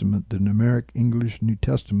Testament, the Numeric English New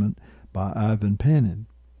Testament by Ivan Panin.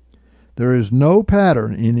 There is no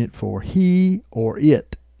pattern in it for he or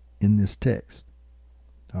it in this text.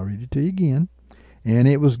 I'll read it to you again. And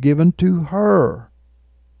it was given to her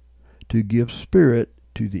to give spirit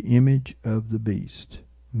to the image of the beast.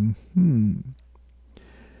 In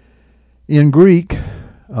Greek,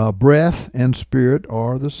 breath and spirit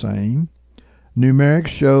are the same. Numeric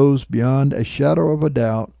shows beyond a shadow of a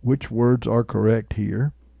doubt which words are correct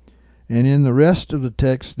here. And in the rest of the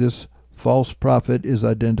text, this false prophet is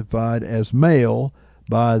identified as male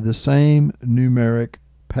by the same numeric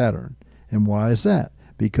pattern. And why is that?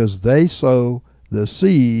 Because they sow the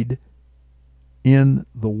seed in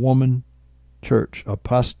the woman church,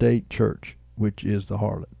 apostate church, which is the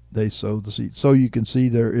harlot. They sow the seed. So you can see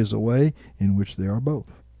there is a way in which they are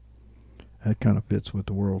both. That kind of fits with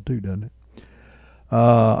the world too, doesn't it?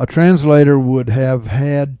 A translator would have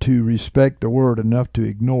had to respect the word enough to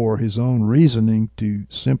ignore his own reasoning to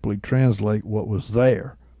simply translate what was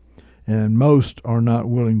there. And most are not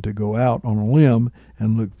willing to go out on a limb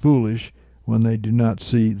and look foolish when they do not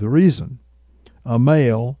see the reason. A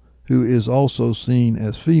male who is also seen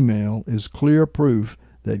as female is clear proof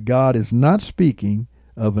that God is not speaking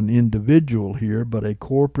of an individual here, but a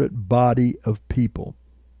corporate body of people.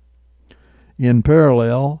 In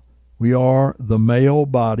parallel, we are the male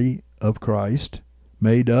body of Christ,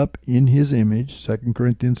 made up in his image, 2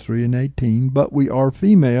 Corinthians 3:18, but we are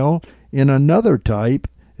female in another type,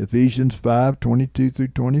 Ephesians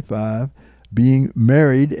 5:22-25, being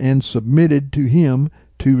married and submitted to him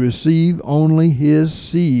to receive only his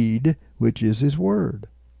seed, which is his word.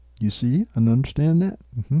 You see and understand that?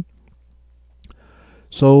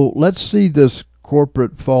 So let's see this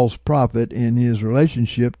corporate false prophet in his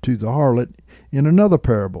relationship to the harlot in another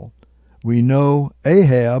parable. We know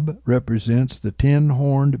Ahab represents the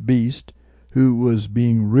 10-horned beast who was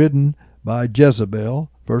being ridden by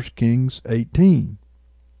Jezebel, 1 Kings 18.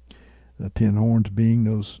 The 10 horns being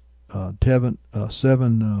those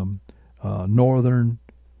seven northern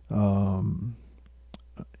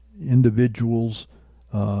individuals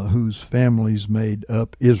whose families made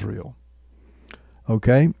up Israel.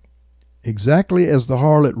 Okay? Exactly as the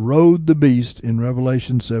harlot rode the beast in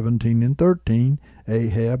Revelation 17 and 13,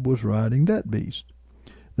 Ahab was riding that beast.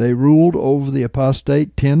 They ruled over the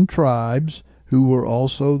apostate 10 tribes, who were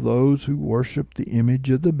also those who worshiped the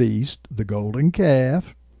image of the beast, the golden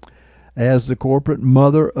calf. As the corporate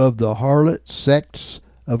mother of the harlot sects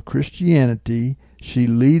of Christianity, she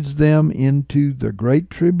leads them into the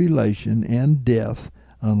great tribulation and death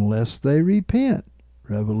unless they repent.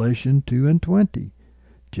 Revelation 2 and 20.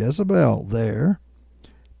 Jezebel there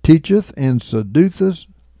teacheth and seduceth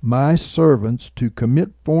my servants to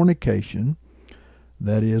commit fornication,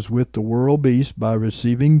 that is, with the world beast, by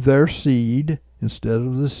receiving their seed instead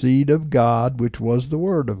of the seed of God, which was the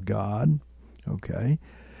word of God. Okay.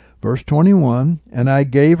 Verse 21, and I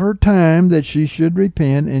gave her time that she should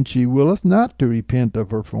repent, and she willeth not to repent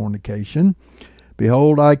of her fornication.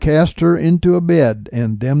 Behold, I cast her into a bed,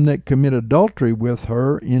 and them that commit adultery with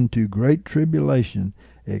her into great tribulation,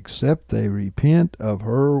 except they repent of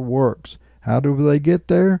her works. How do they get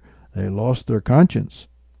there? They lost their conscience.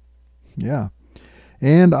 Yeah.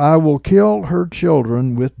 And I will kill her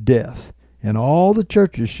children with death, and all the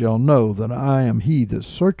churches shall know that I am he that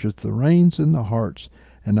searcheth the reins and the hearts,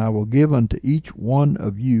 and I will give unto each one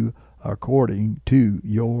of you according to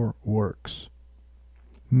your works.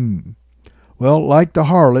 Well, like the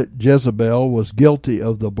harlot, Jezebel was guilty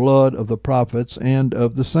of the blood of the prophets and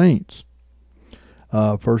of the saints.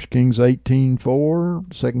 1 Kings 18:4,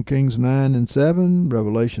 2 Kings 9 and 7,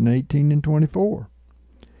 Revelation 18 and 24.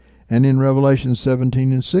 And in Revelation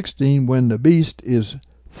 17 and 16, when the beast is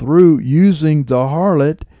through using the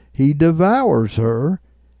harlot, he devours her,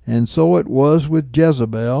 and so it was with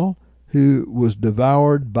Jezebel, who was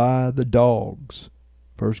devoured by the dogs.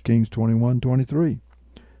 1 Kings 21:23,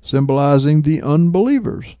 symbolizing the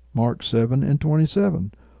unbelievers, Mark 7 and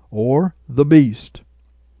 27, or the beast.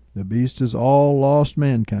 The beast is all lost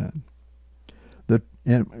mankind.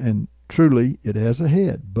 And truly, it has a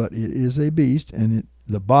head, but it is a beast, and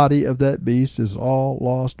the body of that beast is all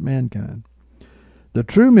lost mankind. The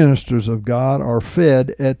true ministers of God are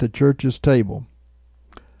fed at the church's table.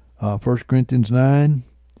 1 Corinthians 9,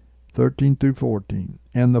 13 through 14.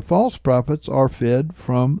 And the false prophets are fed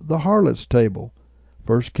from the harlot's table.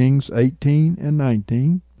 1 Kings 18 and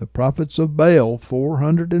 19. The prophets of Baal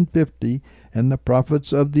 450, and the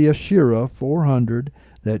prophets of the Asherah 400,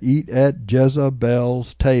 that eat at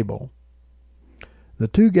Jezebel's table. The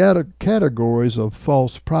two categories of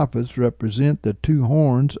false prophets represent the two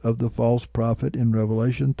horns of the false prophet in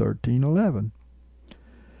Revelation 13:11.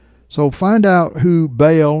 So find out who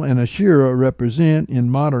Baal and Asherah represent in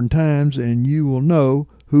modern times, and you will know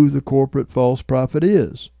who the corporate false prophet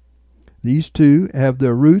is. These two have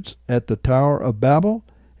their roots at the Tower of Babel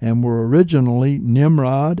and were originally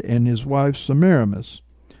Nimrod and his wife Semiramis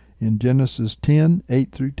in Genesis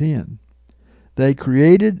 10:8-10. They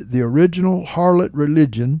created the original harlot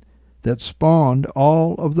religion that spawned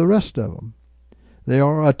all of the rest of them. They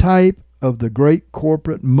are a type of the great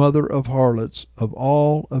corporate mother of harlots of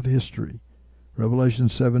all of history, Revelation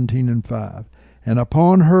 17:5. And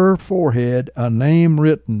upon her forehead a name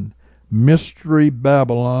written, Mystery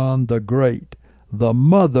Babylon the Great, the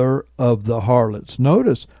mother of the harlots.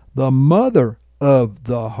 Notice, the mother of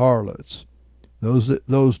the harlots.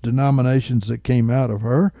 Those denominations that came out of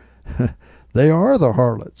her, they are the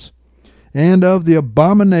harlots, and of the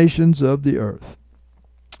abominations of the earth.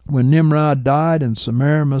 When Nimrod died and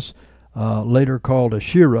Semiramis, later called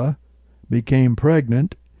Asherah, became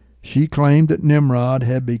pregnant, she claimed that Nimrod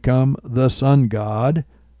had become the sun god,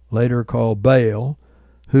 later called Baal,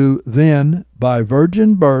 who then, by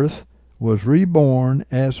virgin birth, was reborn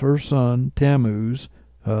as her son Tammuz,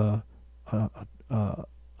 a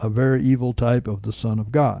very evil type of the Son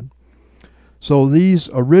of God. So these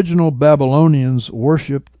original Babylonians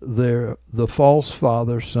worshipped the false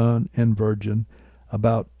father, son, and virgin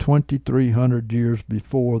about 2,300 years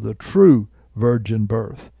before the true virgin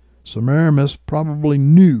birth. Semiramis probably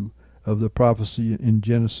knew of the prophecy in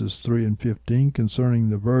Genesis 3:15 concerning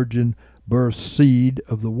the virgin birth seed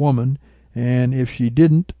of the woman, and if she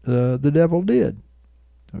didn't, the devil did.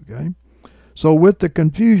 Okay? So with the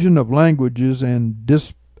confusion of languages and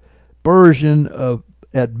dispersion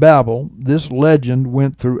at Babel, this legend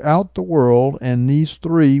went throughout the world, and these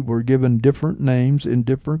three were given different names in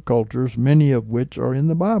different cultures, many of which are in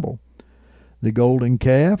the Bible. The golden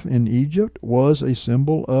calf in Egypt was a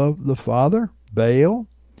symbol of the father, Baal,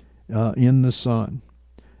 in the son.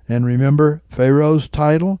 And remember, Pharaoh's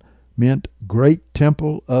title meant Great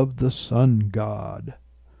Temple of the Sun God.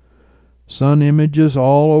 Sun images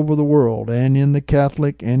all over the world, and in the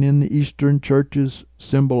Catholic and in the Eastern churches,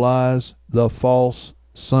 symbolize the false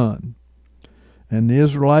sun. And the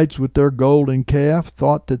Israelites with their golden calf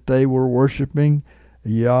thought that they were worshiping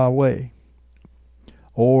Yahweh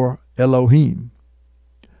or Elohim,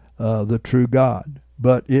 the true God.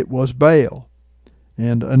 But it was Baal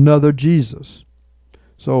and another Jesus.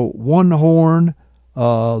 So one horn,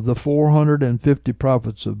 the 450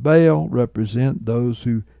 prophets of Baal represent those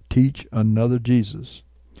who teach another Jesus.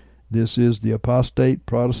 This is the apostate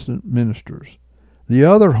Protestant ministers. The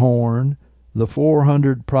other horn, the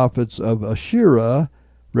 400 prophets of Asherah,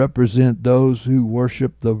 represent those who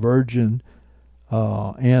worship the Virgin,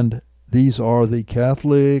 and these are the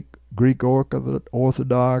Catholic, Greek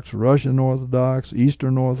Orthodox, Russian Orthodox,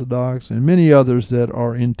 Eastern Orthodox, and many others that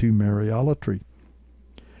are into Mariolatry.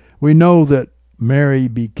 We know that Mary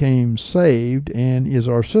became saved and is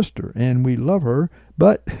our sister, and we love her,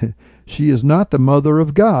 but she is not the mother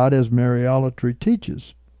of God as Mariolatry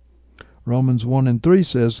teaches. Romans 1:3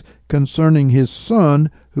 says, concerning his son,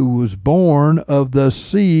 who was born of the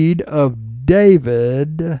seed of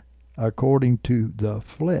David according to the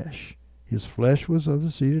flesh. His flesh was of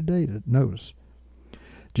the seed of David. Notice,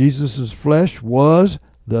 Jesus' flesh was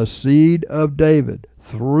the seed of David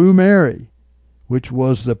through Mary, which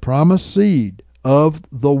was the promised seed of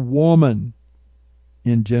the woman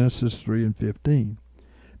in Genesis 3:15.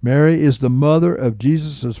 Mary is the mother of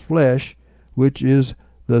Jesus' flesh, which is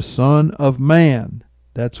the Son of Man.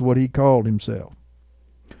 That's what he called himself,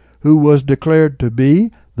 who was declared to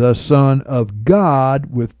be the Son of God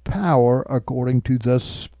with power according to the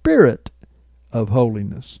Spirit of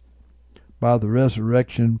holiness by the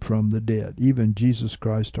resurrection from the dead, even Jesus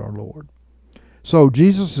Christ our Lord. So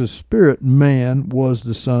Jesus' spirit man was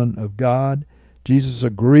the Son of God. Jesus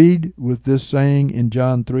agreed with this saying in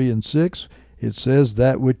John 3:6. It says,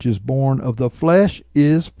 that which is born of the flesh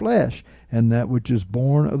is flesh, and that which is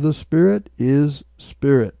born of the Spirit is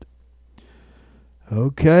spirit.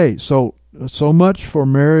 Okay, so much for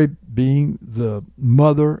Mary being the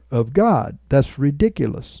mother of God. That's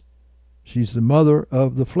ridiculous. She's the mother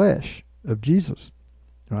of the flesh of Jesus,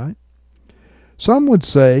 right? Some would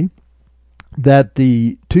say that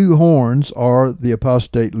the two horns are the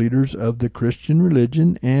apostate leaders of the Christian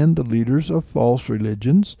religion and the leaders of false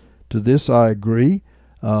religions. To this I agree.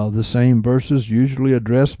 The same verses usually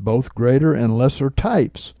address both greater and lesser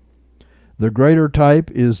types. The greater type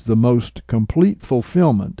is the most complete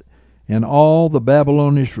fulfillment, and all the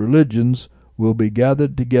Babylonish religions will be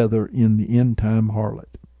gathered together in the end-time harlot.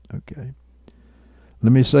 Okay.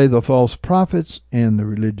 Let me say the false prophets and the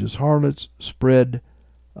religious harlots spread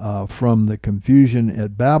from the confusion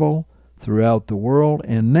at Babel throughout the world,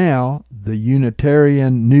 and now the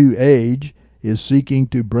Unitarian New Age is seeking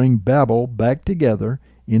to bring Babel back together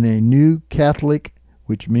in a new Catholic,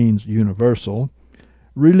 which means universal,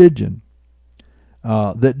 religion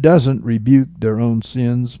that doesn't rebuke their own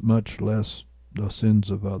sins, much less the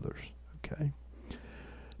sins of others. Okay.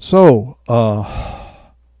 So,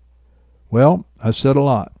 well, I said a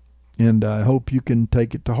lot, and I hope you can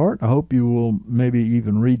take it to heart. I hope you will maybe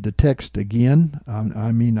even read the text again.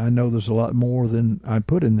 I mean, I know there's a lot more than I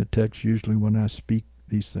put in the text usually when I speak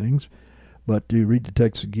these things, but to read the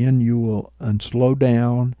text again, you will slow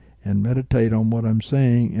down and meditate on what I'm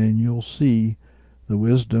saying, and you'll see the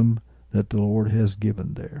wisdom that the Lord has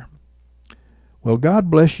given there. Well, God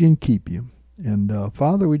bless you and keep you. And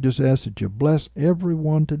Father, we just ask that you bless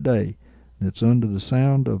everyone today that's under the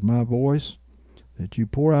sound of my voice, that you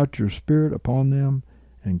pour out your Spirit upon them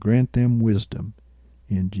and grant them wisdom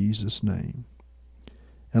in Jesus' name.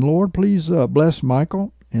 And Lord, please bless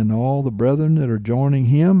Michael and all the brethren that are joining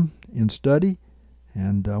him in study.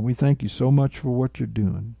 And we thank you so much for what you're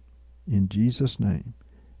doing. In Jesus' name,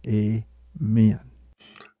 amen.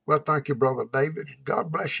 Well, thank you, Brother David.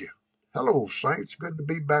 God bless you. Hello, saints. Good to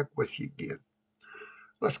be back with you again.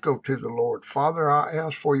 Let's go to the Lord. Father, I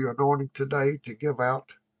ask for your anointing today to give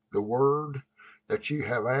out the word that you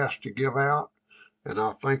have asked to give out. And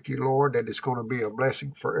I thank you, Lord, that it's going to be a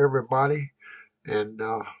blessing for everybody. And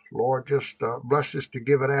Lord, just bless us to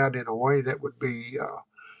give it out in a way that would be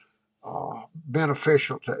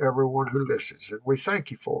beneficial to everyone who listens. And we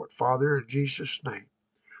thank you for it, Father, in Jesus' name.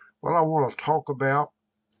 Well, I want to talk about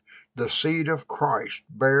the seed of Christ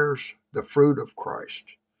bears the fruit of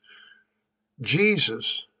Christ.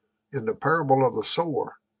 Jesus, in the parable of the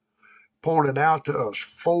sower, pointed out to us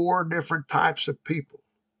 4 different types of people.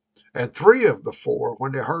 And 3 of the 4,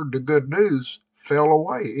 when they heard the good news, fell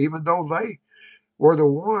away, even though they were the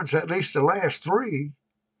ones, at least the last 3,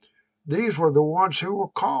 these were the ones who were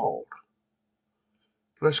called.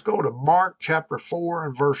 Let's go to Mark chapter 4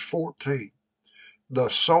 and verse 14. The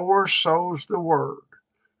sower sows the word,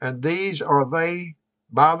 and these are they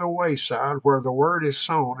by the wayside where the word is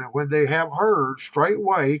sown, and when they have heard,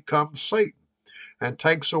 straightway comes Satan, and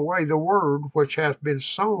takes away the word which hath been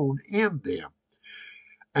sown in them.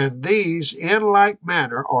 And these in like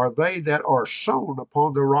manner are they that are sown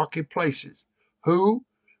upon the rocky places, who,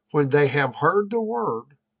 when they have heard the word,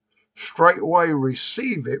 straightway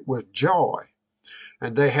receive it with joy,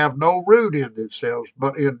 and they have no root in themselves,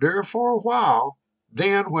 but endure for a while.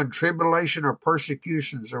 Then, when tribulation or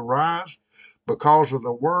persecutions arise because of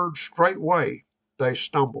the word, straightway they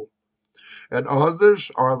stumble. And others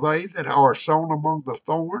are they that are sown among the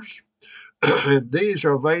thorns, and these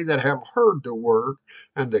are they that have heard the word,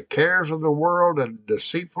 and the cares of the world, and the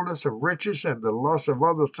deceitfulness of riches, and the lust of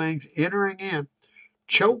other things entering in,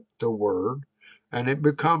 choke the word, and it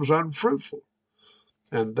becomes unfruitful.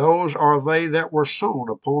 And those are they that were sown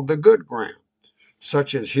upon the good ground,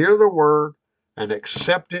 such as hear the word, and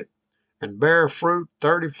accept it, and bear fruit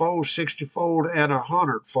 30-fold, 60-fold, and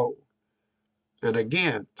 100-fold. And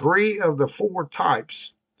again, 3 of the 4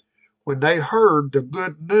 types, when they heard the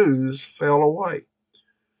good news, fell away.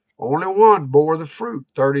 Only 1 bore the fruit,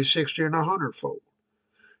 30, 60, and 100-fold.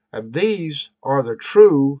 And these are the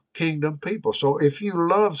true kingdom people. So if you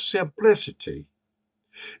love simplicity,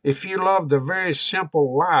 if you love the very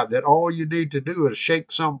simple lie that all you need to do is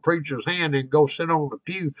shake some preacher's hand and go sit on the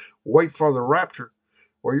pew, wait for the rapture,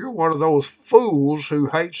 well, you're one of those fools who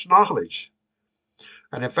hates knowledge.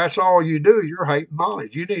 And if that's all you do, you're hating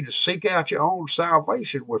knowledge. You need to seek out your own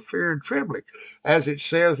salvation with fear and trembling, as it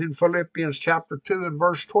says in Philippians chapter 2 and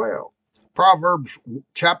verse 12. Proverbs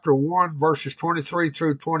chapter 1, verses 23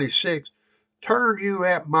 through 26. Turn you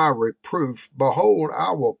at my reproof. Behold,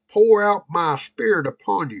 I will pour out my spirit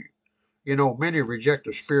upon you. You know, many reject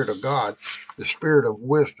the Spirit of God, the Spirit of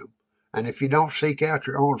wisdom. And if you don't seek out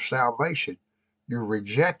your own salvation, you're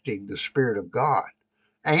rejecting the Spirit of God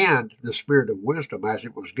and the Spirit of wisdom as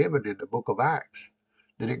it was given in the book of Acts.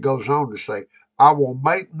 Then it goes on to say, I will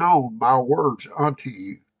make known my words unto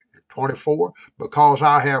you. 24, because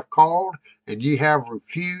I have called and ye have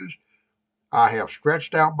refused, I have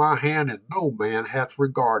stretched out my hand and no man hath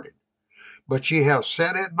regarded. But ye have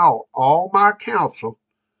set at naught all my counsel,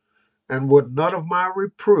 and would none of my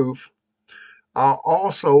reproof. I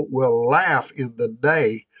also will laugh in the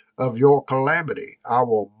day of your calamity. I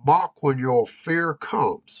will mock when your fear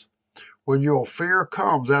comes. When your fear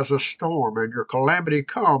comes as a storm, and your calamity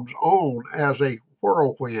comes on as a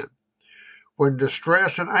whirlwind. when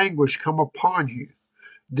distress and anguish come upon you.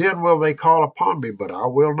 Then will they call upon me, but I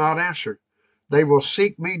will not answer. They will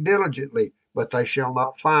seek me diligently, but they shall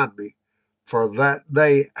not find me, for that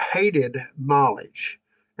they hated knowledge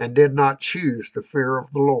and did not choose the fear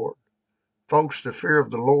of the Lord. Folks, the fear of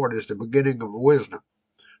the Lord is the beginning of wisdom,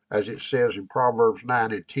 as it says in Proverbs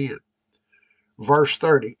 9 and 10. Verse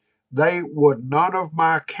 30, they would none of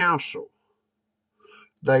my counsel.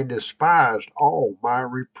 They despised all my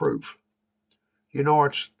reproof. You know,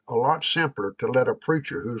 it's a lot simpler to let a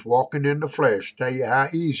preacher who's walking in the flesh tell you how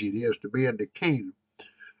easy it is to be in the kingdom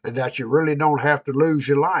and that you really don't have to lose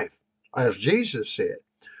your life, as Jesus said,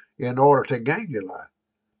 in order to gain your life.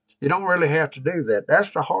 You don't really have to do that.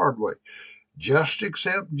 That's the hard way. Just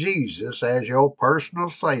accept Jesus as your personal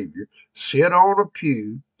Savior, sit on a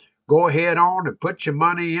pew, go ahead on and put your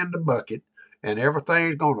money in the bucket, and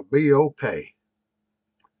everything's going to be okay.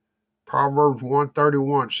 Proverbs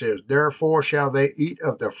 131 says, therefore shall they eat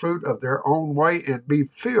of the fruit of their own way and be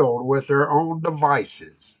filled with their own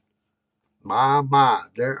devices. My,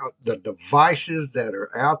 the devices that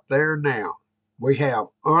are out there now. We have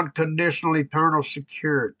unconditional eternal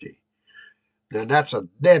security. And that's a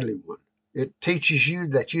deadly one. It teaches you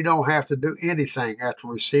that you don't have to do anything after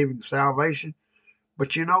receiving salvation.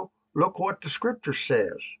 But you know, look what the scripture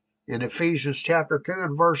says in Ephesians chapter 2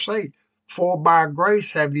 and verse 8. For by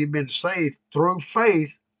grace have you been saved through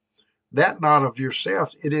faith, that not of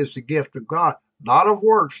yourselves, it is the gift of God, not of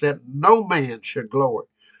works, that no man should glory.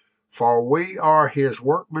 For we are his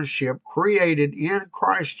workmanship, created in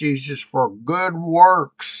Christ Jesus for good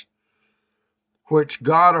works, which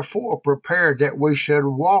God afore prepared that we should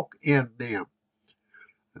walk in them.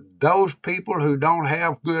 Those people who don't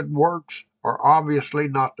have good works are obviously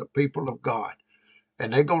not the people of God.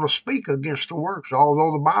 And they're going to speak against the works,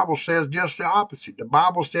 although the Bible says just the opposite. The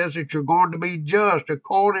Bible says that you're going to be judged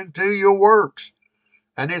according to your works.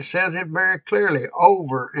 And it says it very clearly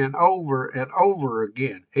over and over and over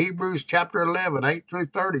again. Hebrews chapter 11, 8 through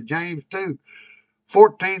 30, James 2,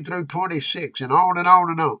 14 through 26, and on and on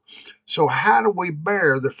and on. So how do we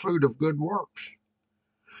bear the fruit of good works?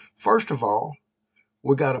 First of all,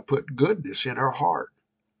 we got to put goodness in our heart,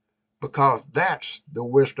 because that's the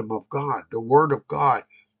wisdom of God, the Word of God,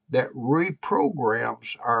 that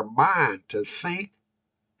reprograms our mind to think,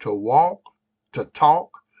 to walk, to talk,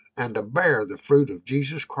 and to bear the fruit of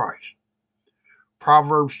Jesus Christ.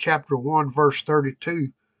 Proverbs chapter 1 verse 32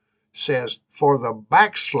 says, for the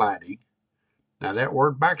backsliding, now that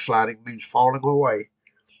word backsliding means falling away,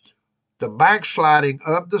 the backsliding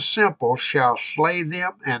of the simple shall slay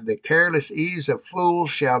them, and the careless ease of fools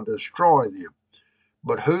shall destroy them.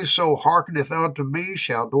 But whoso hearkeneth unto me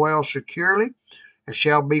shall dwell securely, and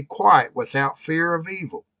shall be quiet without fear of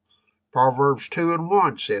evil. Proverbs 2 and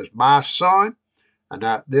 1 says, my son,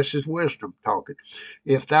 and this is wisdom talking,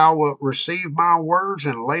 if thou wilt receive my words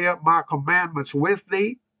and lay up my commandments with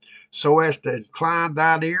thee, so as to incline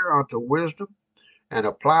thine ear unto wisdom, and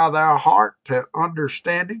apply thy heart to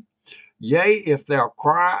understanding, yea, if thou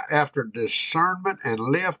cry after discernment and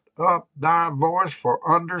lift up thy voice for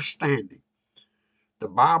understanding. The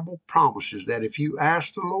Bible promises that if you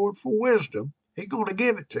ask the Lord for wisdom, he's going to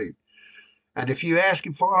give it to you. And if you ask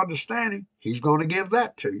him for understanding, he's going to give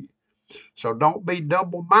that to you. So don't be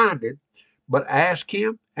double-minded, but ask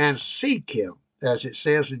him and seek him, as it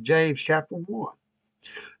says in James chapter 1.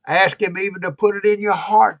 Ask him even to put it in your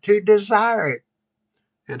heart to desire it,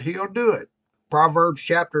 and he'll do it. Proverbs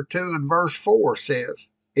chapter 2 and verse 4 says,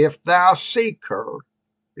 if thou seek her,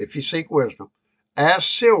 if you seek wisdom, as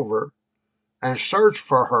silver, and search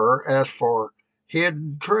for her as for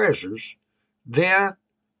hidden treasures, then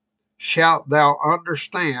shalt thou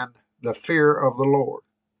understand the fear of the Lord.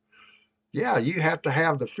 Yeah, you have to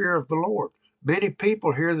have the fear of the Lord. Many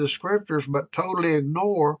people hear the scriptures but totally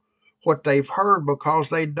ignore what they've heard because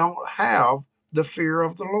they don't have the fear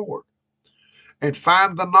of the Lord. And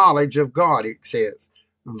find the knowledge of God, it says.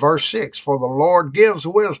 In verse 6, for the Lord gives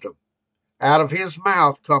wisdom. Out of his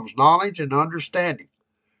mouth comes knowledge and understanding.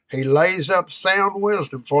 He lays up sound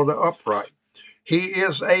wisdom for the upright. He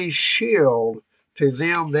is a shield to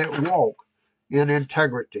them that walk in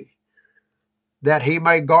integrity, that he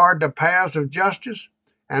may guard the paths of justice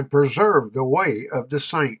and preserve the way of the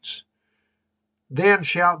saints. Then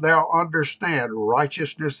shalt thou understand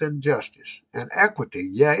righteousness and justice and equity,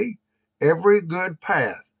 yea, every good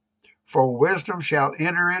path. For wisdom shall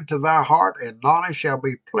enter into thy heart, and knowledge shall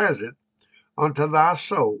be pleasant unto thy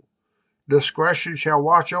soul. Discretion shall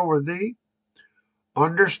watch over thee,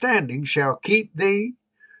 understanding shall keep thee,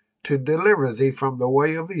 to deliver thee from the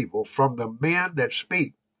way of evil, from the men that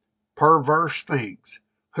speak perverse things.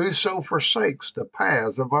 Whoso forsakes the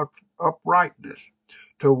paths of uprightness,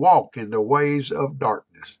 to walk in the ways of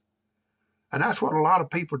darkness. And that's what a lot of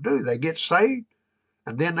people do. They get saved,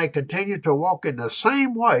 and then they continue to walk in the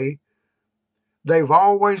same way they've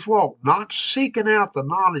always walked, not seeking out the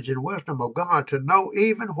knowledge and wisdom of God to know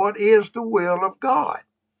even what is the will of God.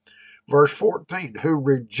 Verse 14, who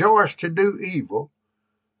rejoice to do evil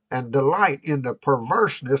and delight in the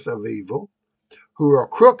perverseness of evil, who are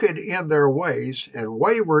crooked in their ways and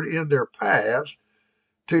wayward in their paths,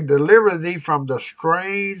 to deliver thee from the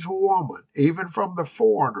strange woman, even from the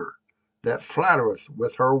foreigner that flattereth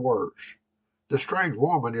with her words. The strange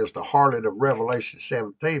woman is the harlot of Revelation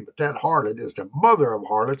 17, but that harlot is the mother of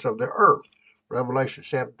harlots of the earth. Revelation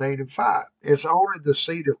 17:5. It's only the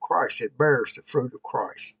seed of Christ that bears the fruit of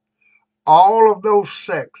Christ. All of those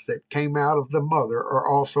sects that came out of the mother are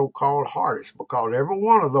also called harlots, because every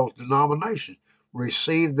one of those denominations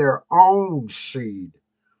received their own seed.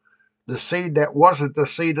 The seed that wasn't the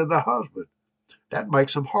seed of the husband. That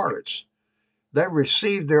makes them harlots. They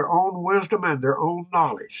received their own wisdom and their own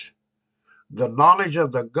knowledge. The knowledge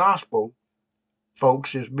of the gospel,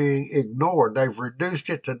 folks, is being ignored. They've reduced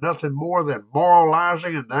it to nothing more than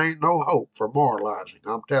moralizing, and there ain't no hope for moralizing,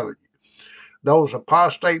 I'm telling you. Those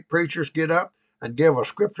apostate preachers get up and give a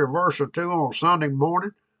scripture verse or two on Sunday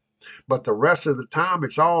morning, but the rest of the time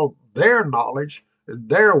it's all their knowledge and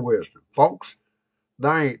their wisdom. Folks,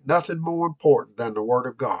 there ain't nothing more important than the Word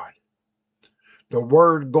of God. The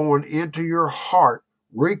Word going into your heart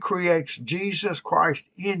recreates Jesus Christ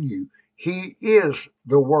in you. He is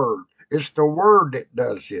the Word. It's the Word that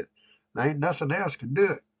does it. There ain't nothing else can do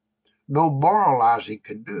it. No moralizing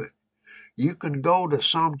can do it. You can go to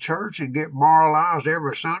some church and get moralized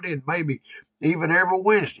every Sunday and maybe even every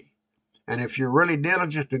Wednesday. And if you're really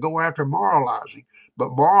diligent to go after moralizing,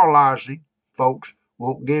 but moralizing, folks,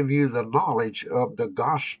 won't give you the knowledge of the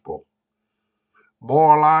gospel.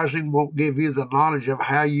 Moralizing won't give you the knowledge of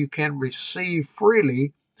how you can receive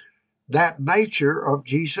freely that nature of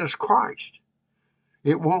Jesus Christ.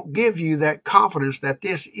 It won't give you that confidence that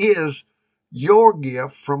this is your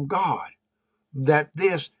gift from God, that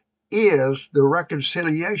this is the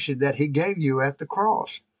reconciliation that He gave you at the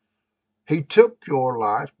cross. He took your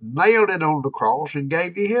life, nailed it on the cross, and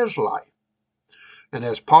gave you His life. And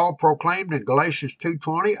as Paul proclaimed in Galatians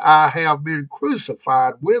 2:20, I have been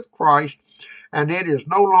crucified with Christ, and it is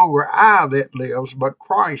no longer I that lives, but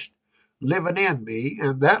Christ living in me.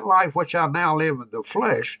 And that life which I now live in the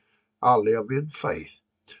flesh, I live in faith.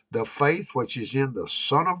 The faith which is in the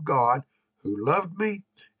Son of God, who loved me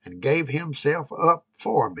and gave Himself up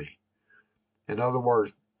for me. In other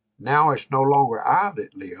words, now it's no longer I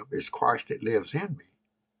that live, it's Christ that lives in me.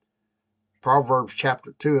 Proverbs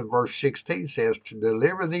chapter 2 and verse 16 says, to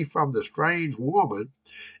deliver thee from the strange woman,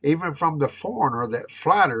 even from the foreigner that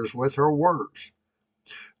flatters with her words.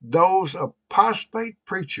 Those apostate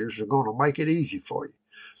preachers are going to make it easy for you.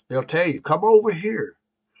 They'll tell you, come over here.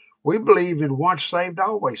 We believe in once saved,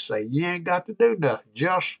 always saved. You ain't got to do nothing.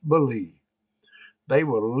 Just believe. They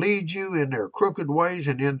will lead you in their crooked ways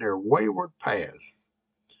and in their wayward paths.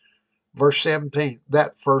 Verse 17,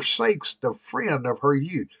 that forsakes the friend of her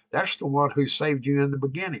youth. That's the one who saved you in the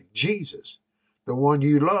beginning, Jesus. The one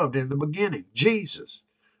you loved in the beginning, Jesus.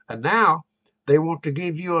 And now they want to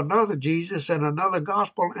give you another Jesus and another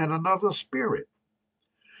gospel and another spirit.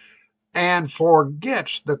 And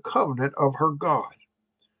forgets the covenant of her God.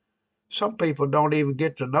 Some people don't even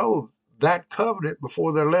get to know that covenant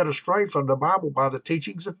before they're led astray from the Bible by the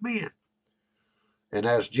teachings of men. And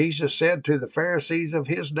as Jesus said to the Pharisees of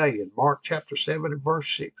His day in Mark chapter 7 and verse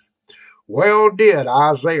 6, well did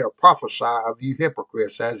Isaiah prophesy of you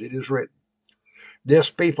hypocrites, as it is written, this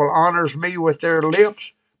people honors me with their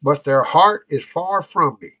lips, but their heart is far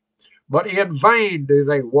from me. But in vain do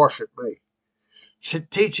they worship me,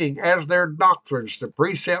 teaching as their doctrines the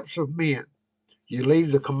precepts of men. You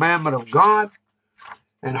leave the commandment of God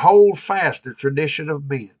and hold fast the tradition of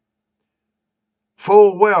men.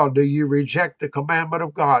 Full well do you reject the commandment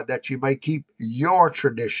of God, that you may keep your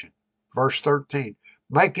tradition. Verse 13,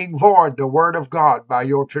 making void the word of God by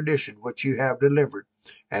your tradition which you have delivered,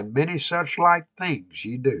 and many such like things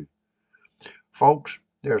ye do. Folks,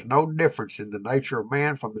 there's no difference in the nature of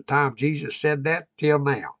man from the time Jesus said that till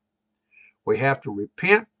now. We have to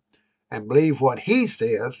repent and believe what He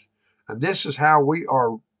says, and this is how we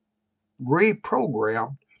are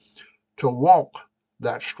reprogrammed to walk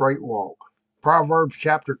that straight walk. Proverbs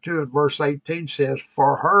chapter 2 and verse 18 says,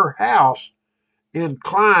 for her house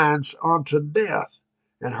inclines unto death,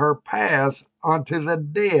 and her paths unto the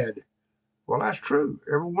dead. Well, that's true.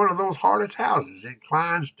 Every one of those harlots' houses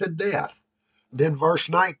inclines to death. Then verse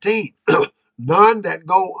 19, None that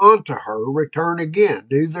go unto her return again,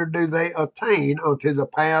 neither do they attain unto the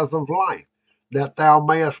paths of life, that thou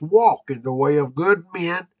mayest walk in the way of good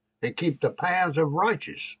men and keep the paths of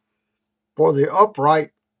righteous. For the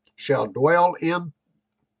upright shall dwell in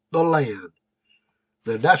the land.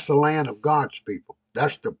 Now that's the land of God's people.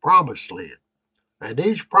 That's the promised land. And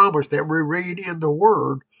each promise that we read in the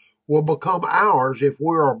Word will become ours if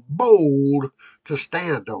we are bold to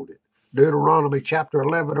stand on it. Deuteronomy chapter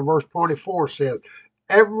 11 and verse 24 says,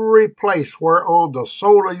 every place whereon the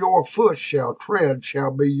sole of your foot shall tread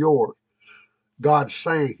shall be yours. God's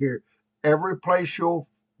saying here, every place you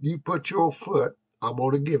put your foot, I'm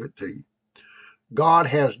going to give it to you. God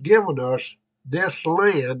has given us this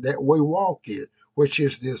land that we walk in, which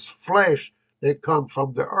is this flesh that comes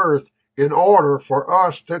from the earth, in order for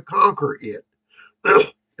us to conquer it.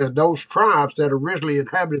 And those tribes that originally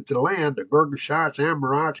inhabited the land, the Girgashites,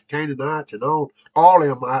 Amorites, Canaanites, and all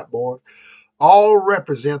Amite boys, all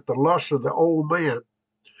represent the lust of the old man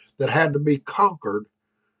that had to be conquered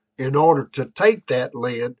in order to take that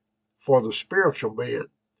land for the spiritual man,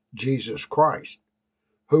 Jesus Christ,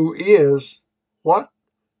 who is what?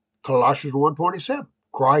 Colossians 1:27,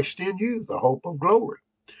 Christ in you, the hope of glory.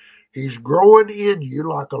 He's growing in you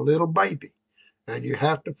like a little baby, and you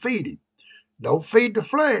have to feed him. Don't feed the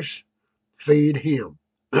flesh, feed him.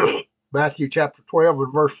 Matthew chapter 12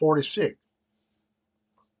 and verse 46.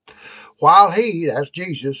 While he, that's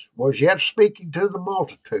Jesus, was yet speaking to the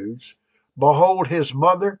multitudes, behold, his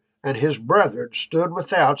mother and his brethren stood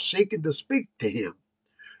without, seeking to speak to him.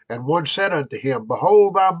 And one said unto him,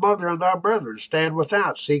 behold, thy mother and thy brethren stand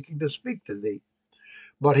without, seeking to speak to thee.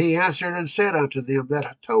 But he answered and said unto them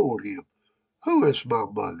that told him, who is my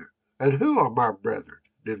mother, and who are my brethren?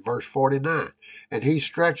 In verse 49, and he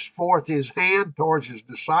stretched forth his hand towards his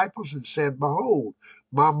disciples and said, behold,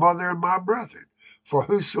 my mother and my brethren. For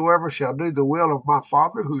whosoever shall do the will of my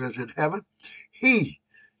Father who is in heaven, he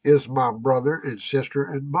is my brother and sister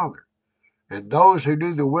and mother. And those who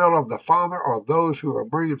do the will of the Father are those who are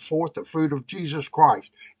bringing forth the fruit of Jesus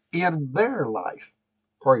Christ in their life.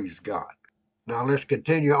 Praise God. Now let's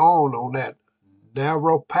continue on that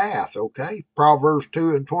narrow path, okay? Proverbs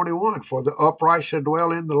 2 and 21, for the upright shall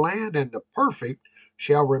dwell in the land, and the perfect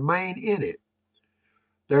shall remain in it.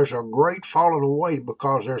 There's a great falling away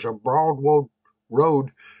because there's a broad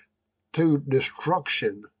road to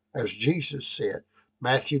destruction, as Jesus said.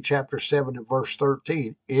 Matthew chapter 7 and verse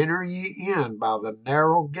 13, enter ye in by the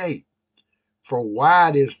narrow gate, for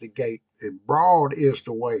wide is the gate, and broad is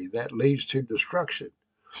the way that leads to destruction.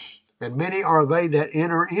 And many are they that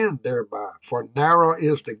enter in thereby, for narrow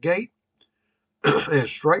is the gate, and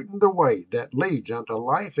straighten the way that leads unto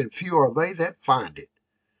life, and few are they that find it.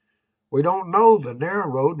 We don't know the narrow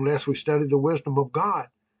road unless we study the wisdom of God,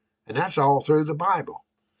 and that's all through the Bible.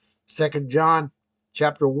 2 John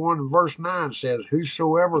chapter 1 verse 9 says,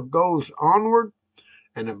 whosoever goes onward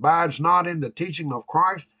and abides not in the teaching of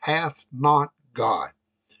Christ hath not God.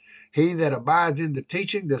 He that abides in the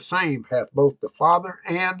teaching, the same hath both the Father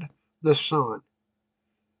and the Son.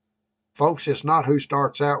 Folks, it's not who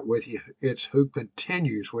starts out with you, it's who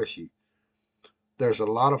continues with you. There's a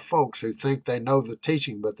lot of folks who think they know the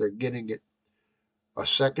teaching, but they're getting it a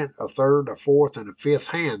second, a third, a fourth, and a fifth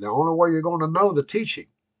hand. The only way you're going to know the teaching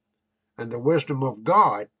and the wisdom of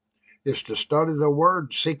God is to study the Word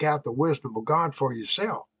and seek out the wisdom of God for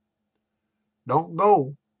yourself. Don't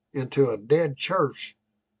go into a dead church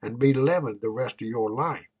and be living the rest of your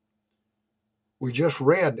life. We just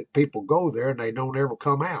read that people go there and they don't ever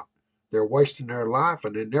come out. They're wasting their life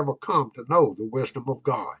and they never come to know the wisdom of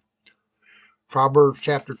God. Proverbs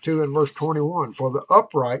chapter 2 and verse 21, for the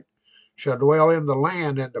upright shall dwell in the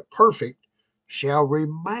land, and the perfect shall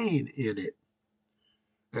remain in it.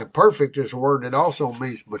 And perfect is a word that also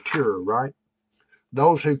means mature, right?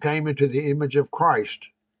 Those who came into the image of Christ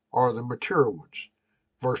are the mature ones.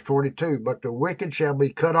 Verse 22, but the wicked shall be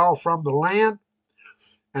cut off from the land,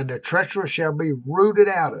 and the treacherous shall be rooted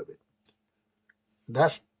out of it.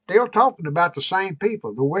 That's still talking about the same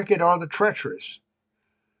people. The wicked are the treacherous.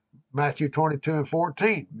 Matthew 22 and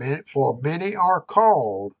 14, for many are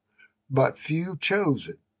called, but few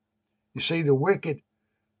chosen. You see, the wicked,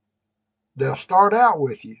 they'll start out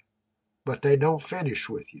with you, but they don't finish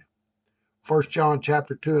with you. 1 John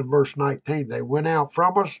chapter 2 and verse 19, they went out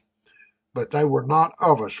from us, but they were not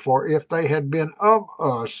of us. For if they had been of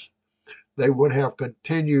us, they would have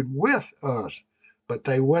continued with us. But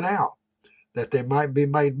they went out, that they might be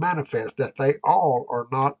made manifest, that they all are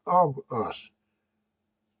not of us.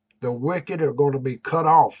 The wicked are going to be cut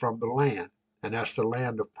off from the land, and that's the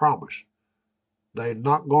land of promise. They're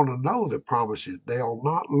not going to know the promises. They'll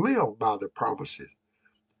not live by the promises.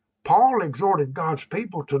 Paul exhorted God's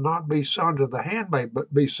people to not be sons of the handmaid,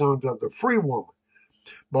 but be sons of the free woman.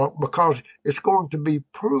 But because it's going to be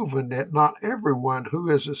proven that not everyone who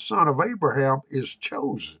is a son of Abraham is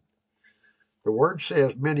chosen. The word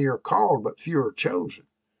says many are called, but few are chosen.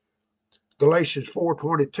 Galatians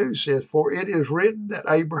 4:22 says, for it is written that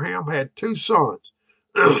Abraham had two sons,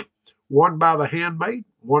 one by the handmaid,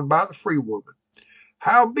 one by the free woman.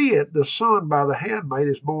 Howbeit the son by the handmaid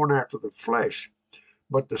is born after the flesh,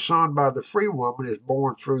 but the son by the free woman is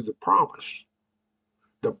born through the promise.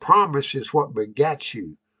 The promise is what begats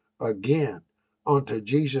you again unto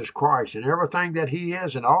Jesus Christ and everything that he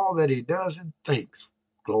is and all that he does and thinks.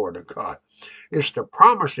 Glory to God. It's the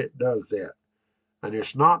promise that does that. And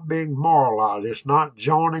it's not being moralized. It's not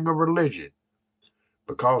joining a religion.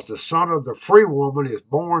 Because the son of the free woman is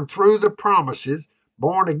born through the promises,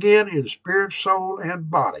 born again in spirit, soul,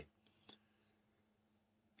 and body.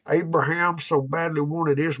 Abraham so badly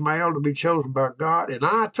wanted Ishmael to be chosen by God, and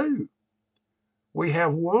I too. We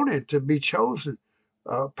have wanted to be chosen,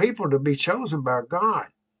 people to be chosen by God.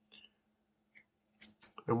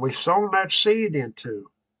 And we've sown that seed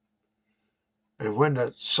into. And when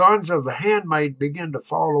the sons of the handmaid begin to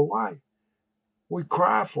fall away, we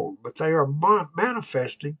cry for them, but they are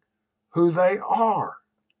manifesting who they are.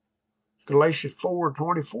 Galatians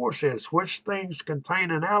 4:24 says, which things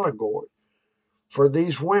contain an allegory. For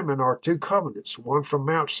these women are two covenants, one from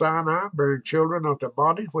Mount Sinai, bearing children unto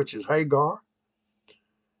bondage, which is Hagar.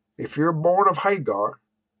 If you're born of Hagar,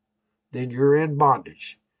 then you're in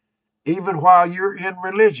bondage. Even while you're in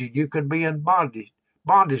religion, you can be in bondage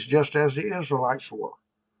just as the Israelites were.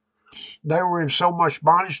 They were in so much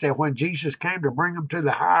bondage that when Jesus came to bring them to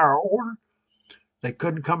the higher order, they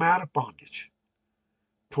couldn't come out of bondage.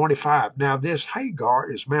 25. Now this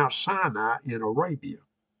Hagar is Mount Sinai in Arabia.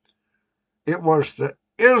 It was the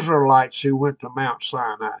Israelites who went to Mount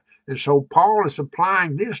Sinai. And so Paul is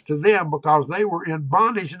applying this to them because they were in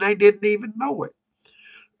bondage and they didn't even know it.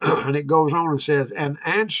 And it goes on and says, and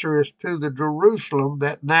answer is to the Jerusalem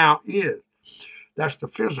that now is. That's the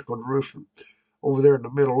physical Jerusalem over there in the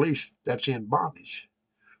Middle East that's in bondage.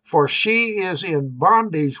 For she is in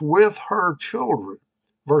bondage with her children.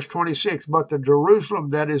 Verse 26, but the Jerusalem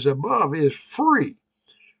that is above is free,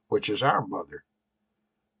 which is our mother.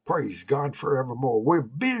 Praise God forevermore. We're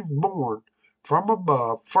being born from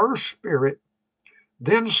above, first spirit,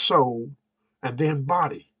 then soul, and then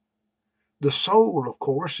body. The soul, of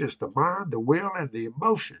course, is the mind, the will, and the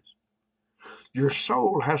emotions. Your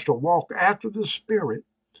soul has to walk after the spirit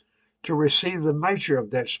to receive the nature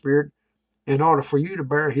of that spirit in order for you to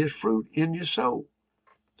bear his fruit in your soul.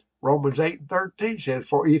 Romans 8:13 says,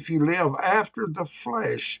 for if you live after the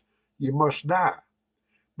flesh, you must die.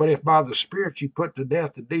 But if by the Spirit you put to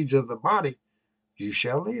death the deeds of the body, you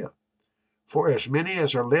shall live. For as many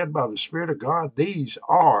as are led by the Spirit of God, these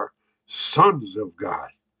are sons of God.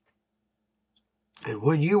 And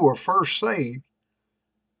when you were first saved,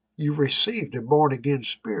 you received a born-again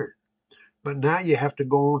spirit. But now you have to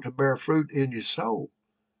go on to bear fruit in your soul.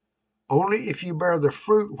 Only if you bear the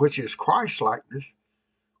fruit, which is Christ-likeness,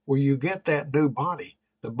 will you get that new body,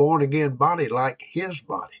 the born-again body like his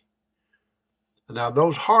body. Now,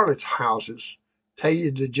 those harlots' houses tell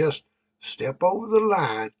you to just step over the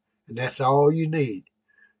line, and that's all you need.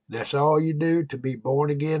 And that's all you do to be born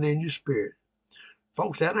again in your spirit.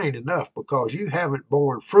 Folks, that ain't enough because you haven't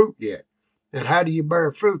borne fruit yet. And how do you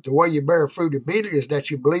bear fruit? The way you bear fruit immediately is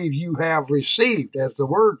that you believe you have received, as the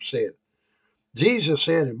word said. Jesus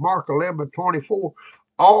said in Mark 11:24,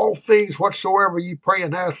 all things whatsoever you pray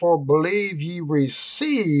and ask for, believe ye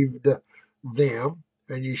received them,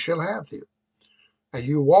 and you shall have them. And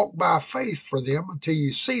you walk by faith for them until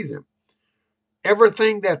you see them.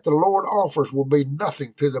 Everything that the Lord offers will be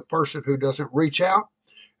nothing to the person who doesn't reach out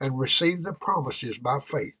and receive the promises by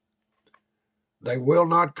faith. They will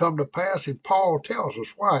not come to pass, and Paul tells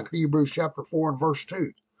us why in Hebrews chapter 4 and verse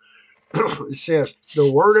 2. It says, the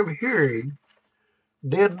word of hearing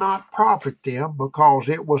did not profit them because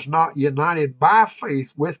it was not united by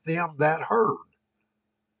faith with them that heard.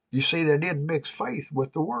 You see, they didn't mix faith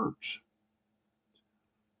with the words.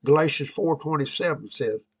 Galatians 4:27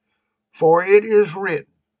 says, for it is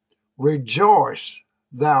written, rejoice,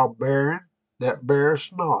 thou barren that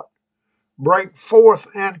bearest not. Break forth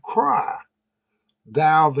and cry,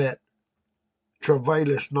 thou that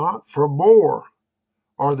travailest not, for more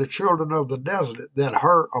are the children of the desolate than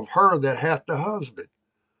of her that hath the husband.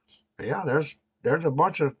 Yeah, there's a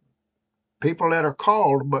bunch of people that are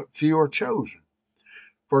called, but few are chosen.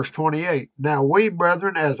 Verse 28, now we,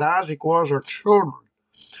 brethren, as Isaac was, are children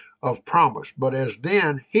of promise, but as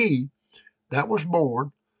then he that was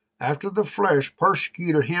born, after the flesh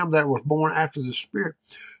persecuted him that was born after the Spirit,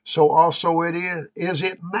 so also it is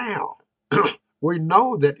it now. We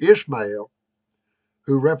know that Ishmael,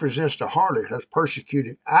 who represents the harlot, has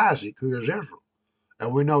persecuted Isaac, who is Israel.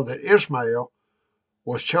 And we know that Ishmael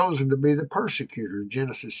was chosen to be the persecutor in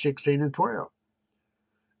Genesis 16 and 12.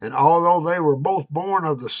 And although they were both born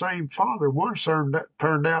of the same father, one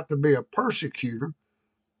turned out to be a persecutor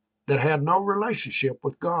that had no relationship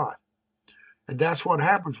with God. And that's what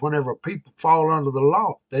happens whenever people fall under the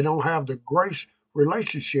law. They don't have the grace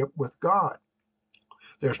relationship with God.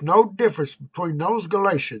 There's no difference between those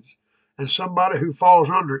Galatians and somebody who falls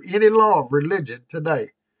under any law of religion today.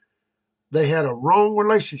 They had a wrong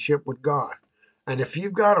relationship with God. And if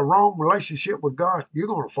you've got a wrong relationship with God, you're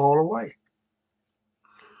going to fall away.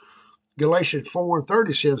 Galatians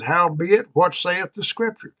 4:30 says, Howbeit, what saith the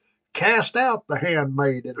Scripture? Cast out the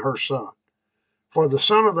handmaid and her son. For the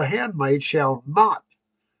son of the handmaid shall not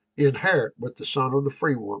inherit with the son of the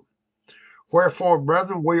free woman. Wherefore,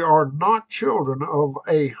 brethren, we are not children of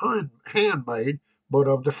a handmaid, but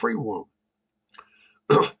of the free woman.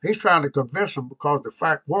 He's trying to convince them because the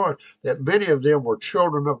fact was that many of them were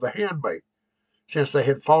children of the handmaid, since they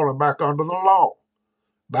had fallen back under the law,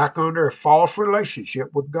 back under a false relationship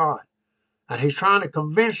with God. And he's trying to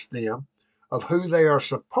convince them of who they are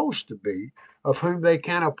supposed to be, of whom they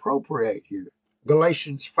can appropriate here.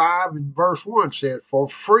 Galatians 5 and verse 1 says, For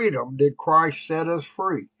freedom did Christ set us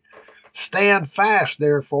free. Stand fast,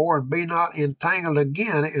 therefore, and be not entangled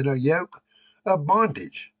again in a yoke of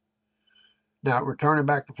bondage. Now, returning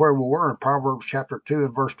back to where we were in Proverbs chapter 2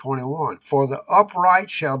 and verse 21. For the upright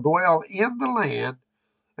shall dwell in the land,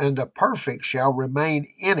 and the perfect shall remain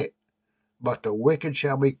in it. But the wicked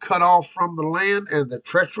shall be cut off from the land, and the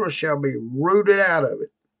treacherous shall be rooted out of it.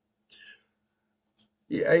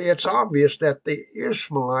 It's obvious that the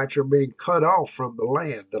Ishmaelites are being cut off from the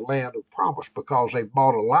land of promise, because they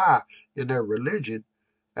bought a lie in their religion,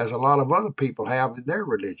 as a lot of other people have in their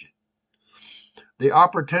religion. The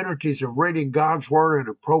opportunities of reading God's Word and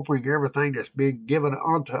appropriating everything that's being given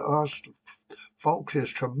unto us, folks, is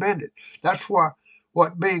tremendous. That's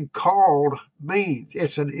what being called means.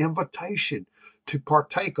 It's an invitation to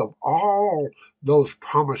partake of all those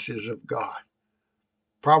promises of God.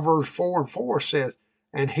 Proverbs 4 and 4 says,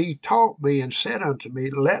 And he taught me and said unto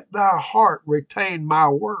me, Let thy heart retain my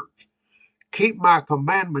words. Keep my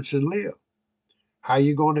commandments and live. How are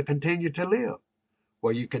you going to continue to live?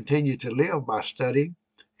 Well, you continue to live by studying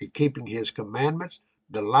and keeping his commandments,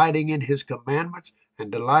 delighting in his commandments,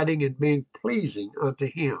 and delighting in being pleasing unto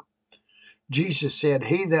him. Jesus said,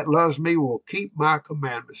 He that loves me will keep my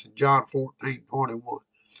commandments in John 14:21.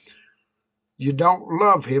 You don't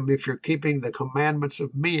love him if you're keeping the commandments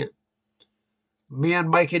of men. Men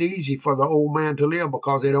make it easy for the old man to live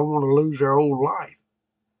because they don't want to lose their old life.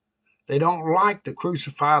 They don't like the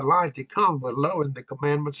crucified life that comes with loving the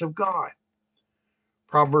commandments of God.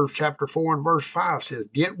 Proverbs chapter 4 and verse 5 says,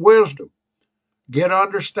 Get wisdom, get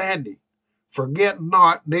understanding, forget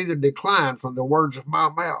not, neither decline from the words of my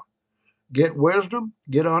mouth. Get wisdom,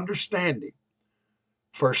 get understanding.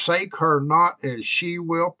 Forsake her not, and she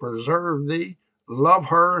will preserve thee. Love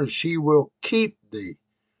her, and she will keep thee.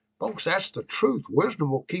 Folks, that's the truth.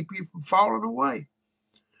 Wisdom will keep you from falling away.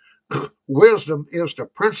 Wisdom is the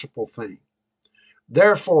principal thing.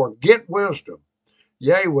 Therefore, get wisdom.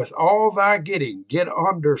 Yea, with all thy getting, get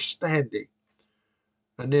understanding.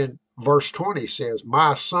 And then verse 20 says,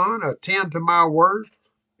 My son, attend to my words,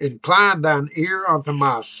 incline thine ear unto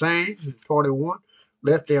my sayings. And 21,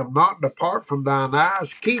 let them not depart from thine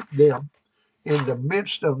eyes, keep them in the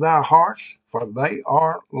midst of thy hearts, for they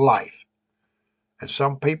are life. And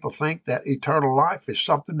some people think that eternal life is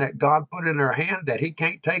something that God put in their hand, that he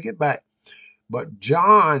can't take it back. But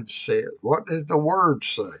John says, what does the word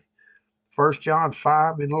say? 1 John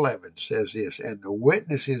 5 and 11 says this, And the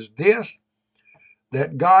witness is this,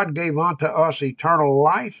 that God gave unto us eternal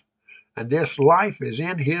life, and this life is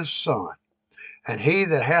in his Son. And he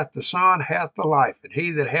that hath the Son hath the life, and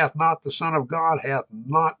he that hath not the Son of God hath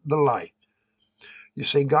not the life. You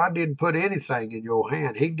see, God didn't put anything in your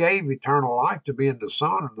hand. He gave eternal life to be in the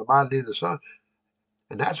Son and abide in the Son.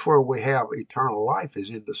 And that's where we have eternal life, is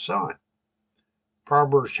in the Son.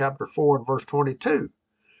 Proverbs chapter 4 and verse 22.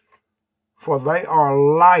 For they are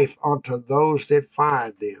life unto those that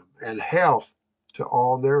find them, and health to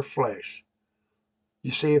all their flesh. You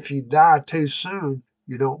see, if you die too soon,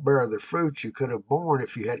 you don't bear the fruit you could have borne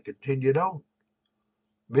if you had continued on.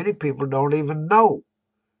 Many people don't even know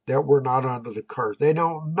that we're not under the curse. They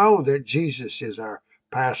don't know that Jesus is our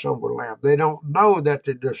Passover lamb. They don't know that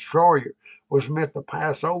the destroyer was meant to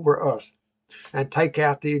pass over us and take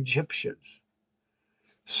out the Egyptians.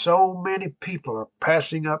 So many people are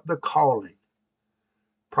passing up the calling.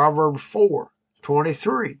 Proverbs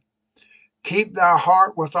 4:23. Keep thy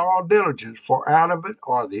heart with all diligence, for out of it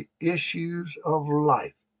are the issues of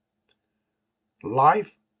life.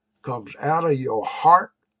 Life comes out of your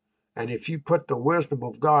heart, and if you put the wisdom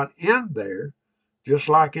of God in there, just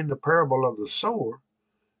like in the parable of the sower,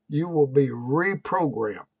 you will be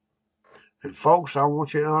reprogrammed. And folks, I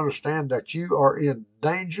want you to understand that you are in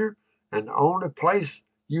danger, and the only place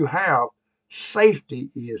you have safety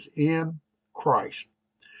is in Christ.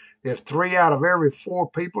 If 3 out of every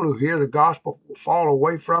 4 people who hear the gospel fall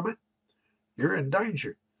away from it, you're in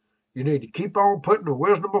danger. You need to keep on putting the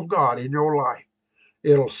wisdom of God in your life.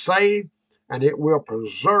 It'll save and it will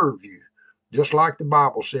preserve you, just like the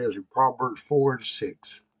Bible says in Proverbs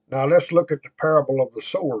 4:6. Now let's look at the parable of the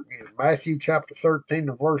sower again. Matthew chapter 13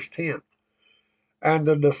 and verse 10. And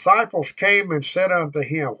the disciples came and said unto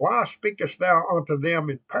him, Why speakest thou unto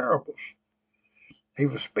them in parables? He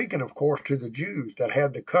was speaking, of course, to the Jews that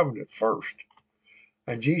had the covenant first.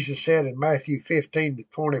 And Jesus said in Matthew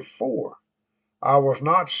 15:24, I was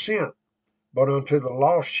not sent but unto the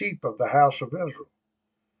lost sheep of the house of Israel.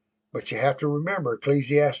 But you have to remember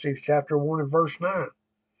Ecclesiastes chapter 1 and verse 9.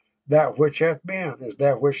 That which hath been is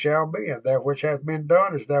that which shall be, and that which hath been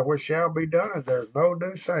done is that which shall be done, and there is no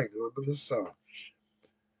new thing under the sun.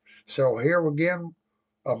 So here again,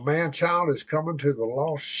 a man-child is coming to the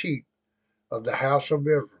lost sheep of the house of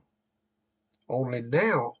Israel. Only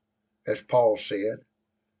now, as Paul said,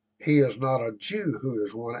 he is not a Jew who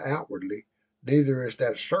is one outwardly, neither is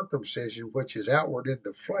that circumcision which is outward in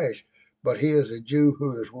the flesh, but he is a Jew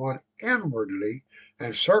who is one inwardly,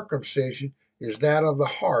 and circumcision is that of the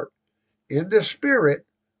heart, in the spirit,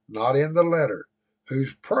 not in the letter,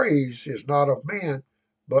 whose praise is not of man,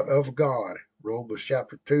 but of God. Romans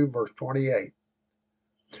chapter 2, verse 28.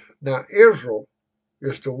 Now, Israel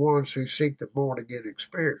is the ones who seek the born-again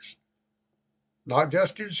experience, not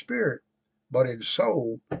just in spirit, but in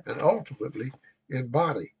soul, and ultimately in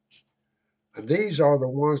body. And these are the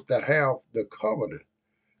ones that have the covenant.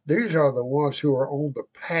 These are the ones who are on the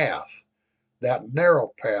path, that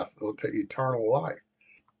narrow path unto eternal life.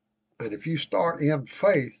 And if you start in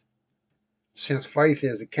faith, since faith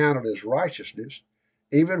is accounted as righteousness,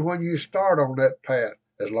 even when you start on that path,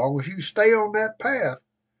 as long as you stay on that path,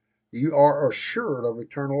 you are assured of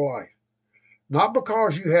eternal life. Not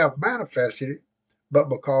because you have manifested it, but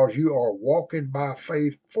because you are walking by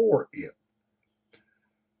faith for it.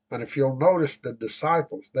 And if you'll notice the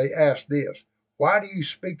disciples, they asked this, why do you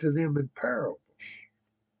speak to them in parables?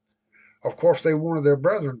 Of course, they wanted their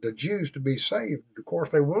brethren, the Jews, to be saved. Of course,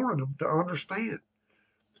 they wanted them to understand.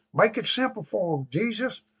 Make it simple for them,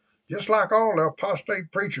 Jesus, just like all the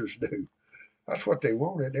apostate preachers do. That's what they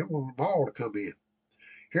wanted. They wanted them all to come in.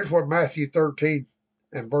 Here's what Matthew 13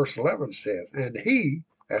 and verse 11 says. And he,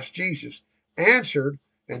 that's Jesus, answered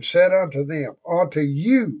and said unto them, Unto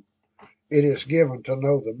you it is given to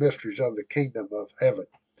know the mysteries of the kingdom of heaven,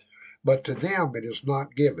 but to them it is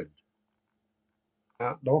not given.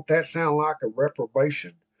 Now, don't that sound like a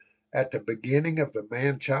reprobation at the beginning of the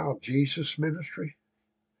man-child Jesus ministry?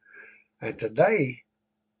 And today,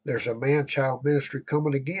 there's a man-child ministry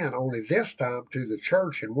coming again, only this time to the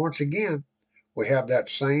church, and once again, we have that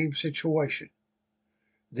same situation.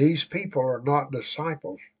 These people are not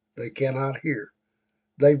disciples. They cannot hear.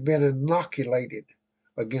 They've been inoculated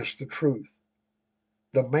against the truth.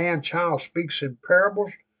 The man-child speaks in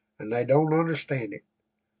parables, and they don't understand it.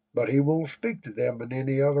 But he won't speak to them in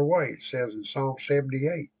any other way, it says in Psalm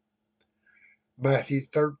 78. Matthew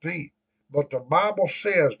 13. But the Bible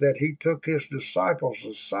says that he took his disciples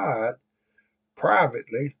aside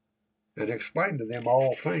privately and explained to them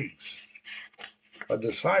all things. A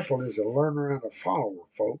disciple is a learner and a follower,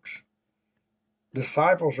 folks.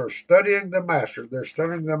 Disciples are studying the Master. They're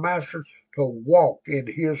studying the Master to walk in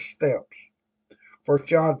his steps. 1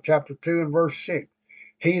 John chapter 2 and verse 6.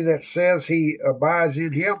 He that says he abides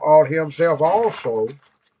in him ought himself also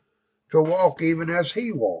to walk even as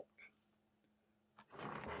he walked.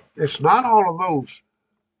 It's not all of those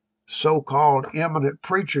so-called eminent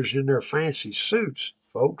preachers in their fancy suits,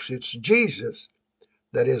 folks. It's Jesus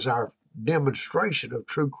that is our demonstration of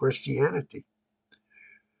true Christianity,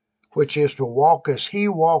 which is to walk as he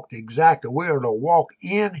walked exactly. We are to walk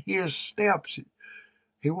in his steps.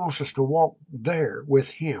 He wants us to walk there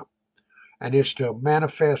with him. And it's to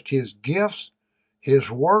manifest his gifts, his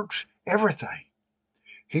works, everything.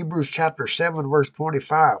 Hebrews chapter 7, verse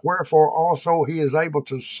 25. Wherefore also he is able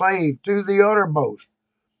to save to the uttermost.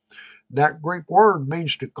 That Greek word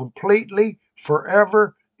means to completely,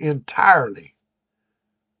 forever, entirely.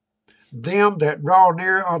 them that draw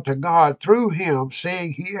near unto God through him,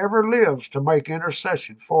 seeing he ever lives to make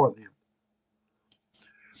intercession for them.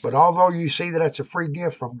 But although you see that it's a free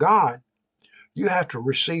gift from God, you have to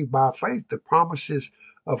receive by faith the promises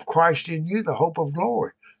of Christ in you, the hope of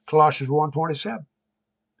glory. Colossians 1:27.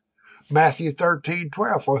 Matthew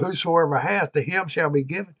 13:12. For whosoever hath, to him shall be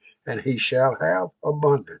given, and he shall have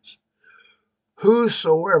abundance.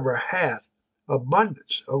 Whosoever hath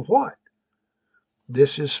abundance of what?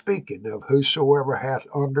 This is speaking of whosoever hath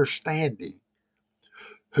understanding,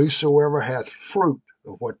 whosoever hath fruit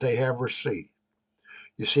of what they have received.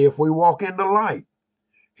 You see, if we walk in the light,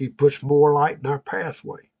 he puts more light in our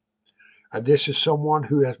pathway. And this is someone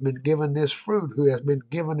who has been given this fruit, who has been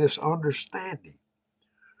given this understanding.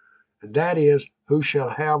 And that is, who shall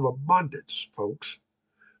have abundance, folks.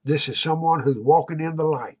 This is someone who's walking in the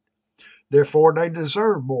light. Therefore, they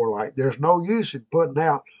deserve more light. There's no use in putting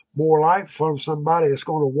out more light from somebody that's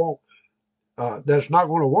going to walk, that's not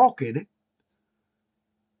going to walk in it.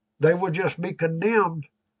 They would just be condemned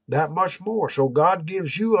that much more. So God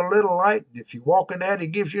gives you a little light, and if you walk in that, he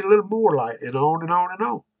gives you a little more light, and on and on and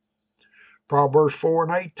on. Proverbs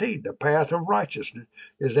 4:18, the path of righteousness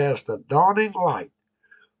is as the dawning light.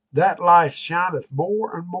 That light shineth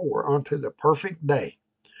more and more unto the perfect day.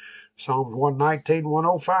 Psalms 119,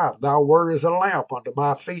 105, thy word is a lamp unto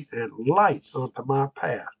my feet and light unto my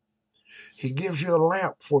path. He gives you a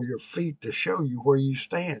lamp for your feet to show you where you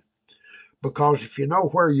stand. Because if you know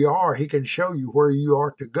where you are, he can show you where you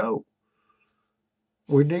are to go.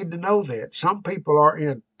 We need to know that. Some people are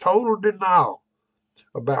in total denial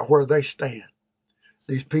about where they stand.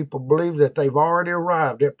 These people believe that they've already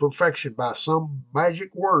arrived at perfection by some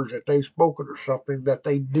magic words that they've spoken or something that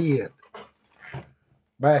they did.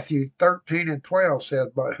 Matthew 13:12 says,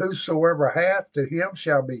 but whosoever hath, to him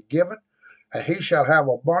shall be given, and he shall have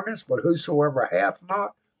abundance, but whosoever hath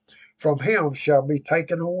not, from him shall be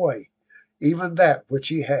taken away, even that which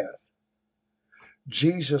he hath.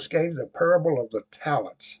 Jesus gave the parable of the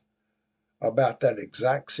talents about that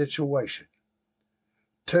exact situation.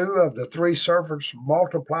 2 of the 3 servants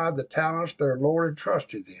multiplied the talents their Lord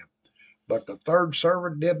entrusted them, but the third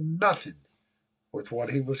servant did nothing with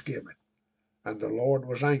what he was given, and the Lord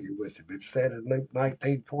was angry with him. It said in Luke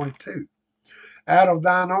 19:22, out of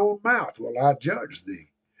thine own mouth will I judge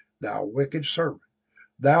thee, thou wicked servant.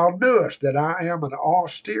 Thou knewest that I am an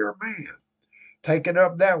austere man, taking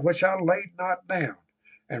up that which I laid not down,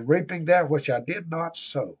 and reaping that which I did not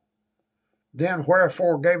sow. Then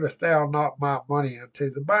wherefore gavest thou not my money unto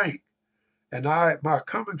the bank? And I at my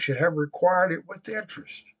coming should have required it with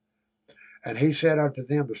interest. And he said unto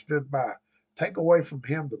them that stood by, take away from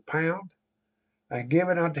him the pound, and give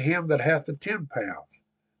it unto him that hath the 10 pounds.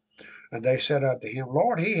 And they said unto him,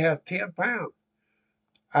 Lord, he hath 10 pounds.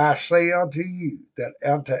 I say unto you, that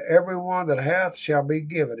unto every one that hath shall be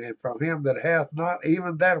given, and from him that hath not,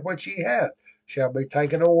 even that which he hath shall be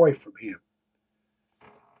taken away from him.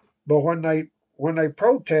 But when they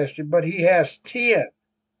protested, but he has 10,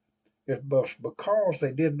 it was because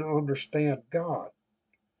they didn't understand God.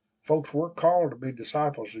 Folks, we're called to be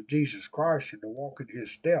disciples of Jesus Christ and to walk in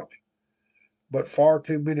his steps. But far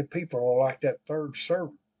too many people are like that third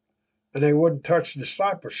servant, and they wouldn't touch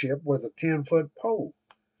discipleship with a 10-foot pole.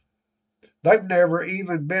 They've never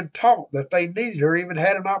even been taught that they needed or even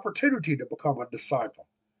had an opportunity to become a disciple.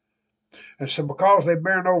 And so because they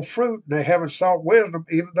bear no fruit and they haven't sought wisdom,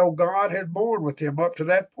 even though God had borne with them up to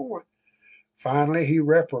that point, finally he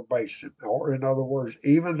reprobates them. Or in other words,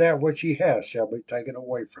 even that which he has shall be taken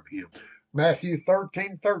away from him. Matthew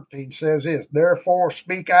 13:13 says this, therefore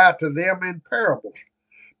speak I to them in parables,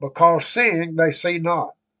 because seeing they see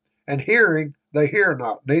not, and hearing they hear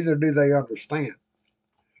not, neither do they understand.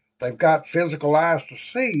 They've got physical eyes to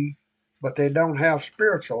see, but they don't have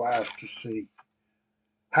spiritual eyes to see.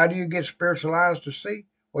 How do you get spiritual eyes to see?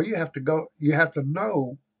 Well, you have to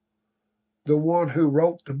know the one who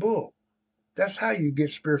wrote the book. That's how you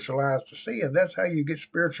get spiritual eyes to see, and that's how you get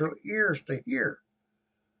spiritual ears to hear.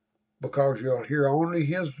 Because you'll hear only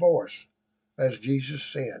his voice, as Jesus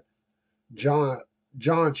said.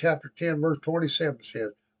 John chapter 10, verse 27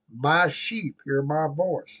 says, my sheep hear my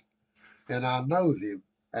voice, and I know them,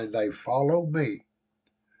 and they follow me.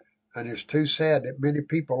 And it's too sad that many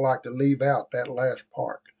people like to leave out that last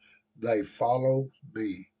part. They follow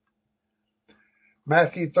me.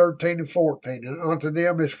 Matthew 13:14, and unto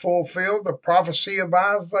them is fulfilled the prophecy of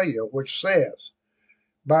Isaiah, which says,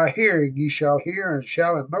 by hearing ye shall hear, and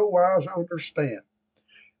shall in no wise understand.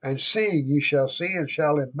 And seeing ye shall see, and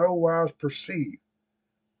shall in no wise perceive.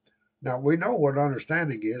 Now we know what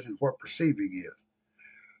understanding is and what perceiving is.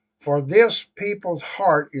 For this people's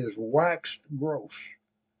heart is waxed gross.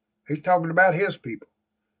 He's talking about his people,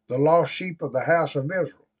 the lost sheep of the house of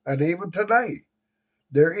Israel. And even today,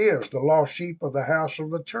 there is the lost sheep of the house of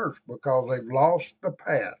the church because they've lost the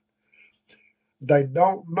path. They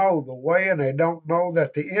don't know the way, and they don't know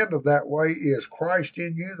that the end of that way is Christ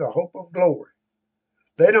in you, the hope of glory.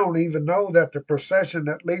 They don't even know that the procession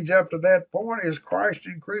that leads up to that point is Christ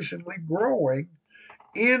increasingly growing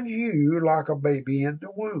in you like a baby in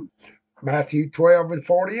the womb. Matthew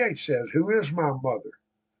 12:48 says, "Who is my mother,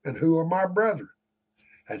 and who are my brethren?"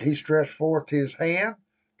 And he stretched forth his hand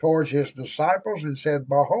towards his disciples and said,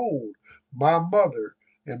 "Behold, my mother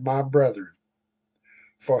and my brethren.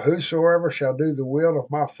 For whosoever shall do the will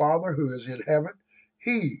of my Father who is in heaven,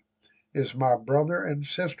 he is my brother and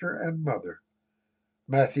sister and mother."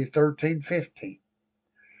 Matthew 13:15.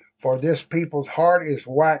 For this people's heart is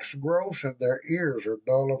waxed gross, and their ears are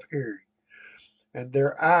dull of hearing. And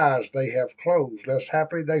their eyes they have closed, lest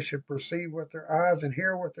haply they should perceive with their eyes, and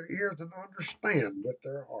hear with their ears, and understand with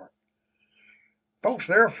their heart. Folks,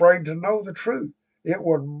 they're afraid to know the truth. It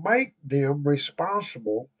would make them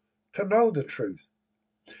responsible to know the truth.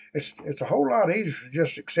 It's a whole lot easier to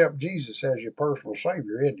just accept Jesus as your personal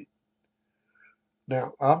Savior, isn't it?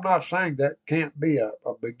 Now, I'm not saying that can't be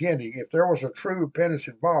a beginning if there was a true repentance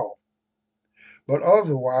involved. But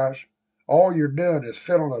otherwise, all you're doing is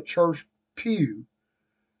filling a church pew,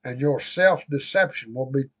 and your self-deception will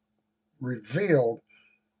be revealed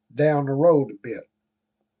down the road a bit.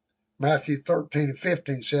 Matthew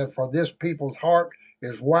 13:15 said, "For this people's heart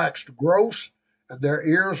is waxed gross, and their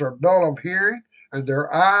ears are dull of hearing, and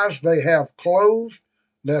their eyes they have closed,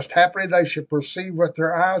 lest haply they should perceive with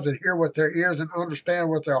their eyes, and hear with their ears, and understand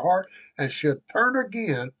with their heart, and should turn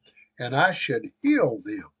again, and I should heal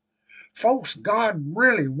them." Folks, God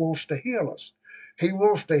really wants to heal us. He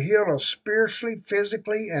wants to heal us spiritually,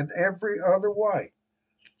 physically, and every other way.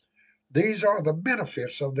 These are the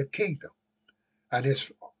benefits of the kingdom, and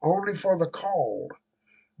it's only for the called,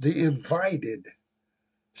 the invited.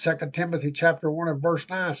 2 Timothy chapter 1 and verse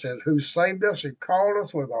 9 says, "Who saved us and called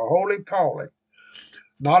us with a holy calling,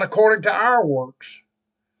 not according to our works,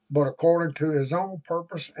 but according to his own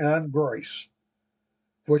purpose and grace,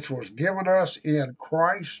 which was given us in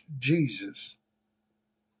Christ Jesus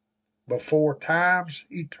before times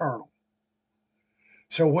eternal."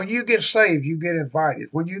 So when you get saved, you get invited.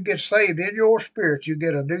 When you get saved in your spirit, you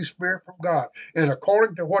get a new spirit from God. And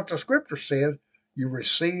according to what the scripture says, you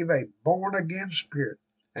receive a born-again spirit.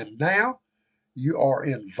 And now you are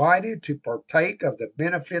invited to partake of the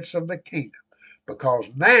benefits of the kingdom,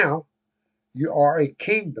 because now you are a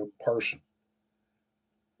kingdom person.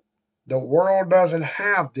 The world doesn't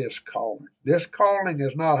have this calling. This calling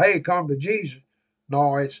is not, "Hey, come to Jesus."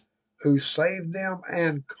 No, it's who saved them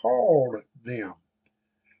and called them.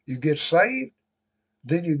 You get saved,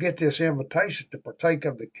 then you get this invitation to partake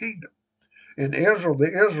of the kingdom. In Israel,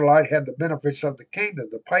 the Israelite had the benefits of the kingdom.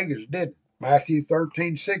 The pagans didn't. Matthew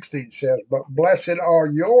 13:16 says, "But blessed are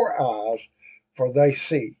your eyes, for they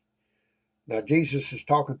see." Now, Jesus is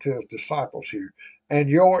talking to his disciples here. "And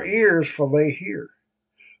your ears, for they hear.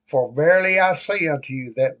 For verily I say unto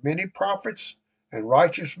you that many prophets and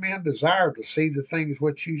righteous men desire to see the things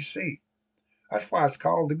which you see." That's why it's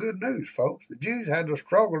called the good news, folks. The Jews had to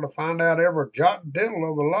struggle to find out every jot and tittle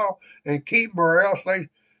of the law and keep them, or else they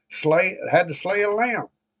had to slay a lamb.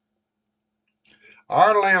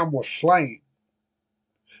 Our lamb was slain.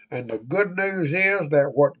 And the good news is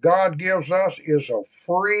that what God gives us is a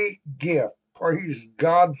free gift. Praise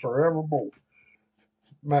God forevermore.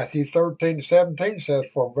 Matthew 13:17 says,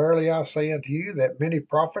 "For verily I say unto you that many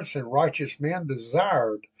prophets and righteous men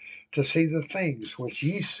desired to see the things which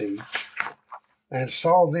ye see, and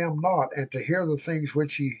saw them not, and to hear the things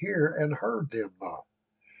which ye hear, and heard them not.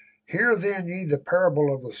 Hear then ye the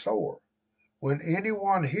parable of the sower. When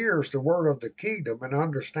anyone hears the word of the kingdom and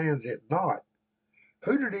understands it not,"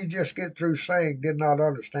 who did he just get through saying did not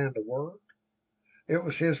understand the word? It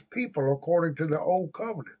was his people according to the old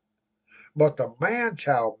covenant. But the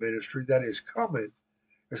man-child ministry that is coming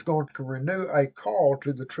is going to renew a call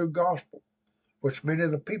to the true gospel, which many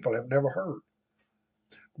of the people have never heard.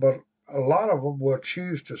 But a lot of them will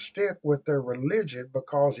choose to stick with their religion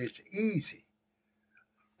because it's easy.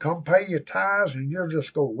 Come pay your tithes and you'll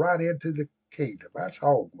just go right into the kingdom. That's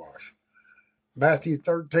hogwash. Matthew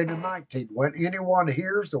 13:19, "When anyone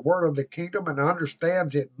hears the word of the kingdom and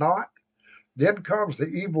understands it not, then comes the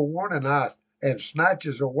evil one and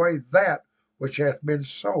snatches away that which hath been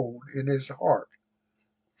sown in his heart."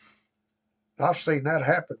 I've seen that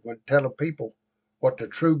happen when telling people what the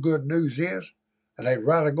true good news is, and they'd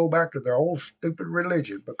rather go back to their old stupid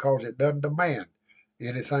religion because it doesn't demand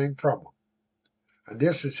anything from them. And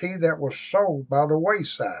this is he that was sown by the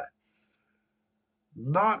wayside.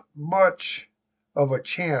 Not much of a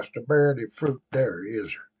chance to bear any fruit there,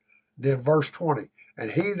 is there? Then verse 20,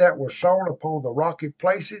 and he that was sown upon the rocky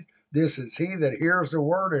places, this is he that hears the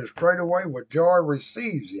word and straightway with joy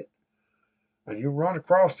receives it. And you run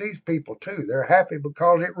across these people too. They're happy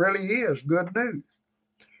because it really is good news.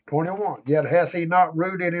 21, yet hath he not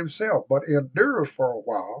root in himself, but endures for a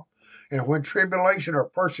while. And when tribulation or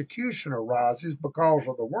persecution arises because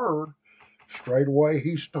of the word, straightway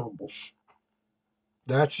he stumbles.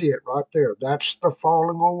 That's it right there. That's the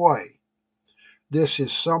falling away. This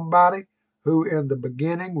is somebody who in the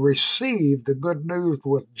beginning received the good news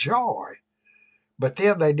with joy, but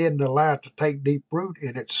then they didn't allow it to take deep root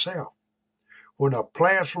in itself. When a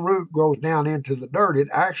plant's root goes down into the dirt, it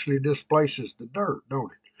actually displaces the dirt,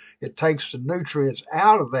 don't it? It takes the nutrients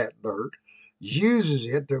out of that dirt,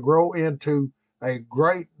 uses it to grow into a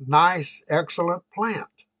great, nice, excellent plant.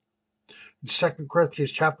 In 2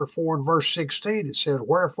 Corinthians chapter 4 and verse 16, it says,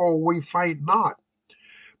 wherefore we faint not,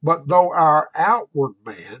 but though our outward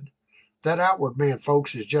man, that outward man,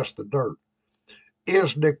 folks, is just the dirt,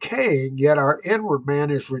 is decaying, yet our inward man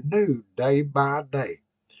is renewed day by day.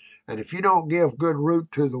 And if you don't give good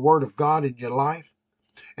root to the Word of God in your life,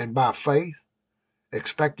 and by faith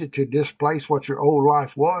expect it to displace what your old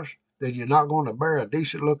life was, then you're not going to bear a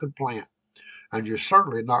decent looking plant. And you're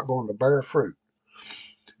certainly not going to bear fruit.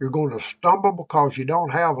 You're going to stumble because you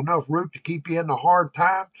don't have enough root to keep you in the hard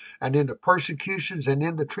time and in the persecutions and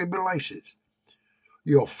in the tribulations.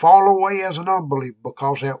 You'll fall away as an unbeliever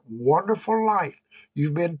because that wonderful life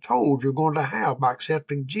you've been told you're going to have by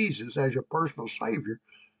accepting Jesus as your personal Savior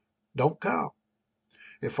don't come.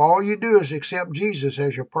 If all you do is accept Jesus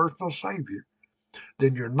as your personal Savior,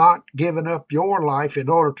 then you're not giving up your life in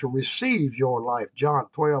order to receive your life. John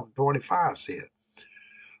 12 and 25 said.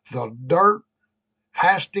 The dirt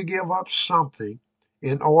has to give up something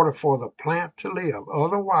in order for the plant to live.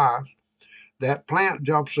 Otherwise, that plant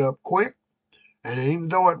jumps up quick, and even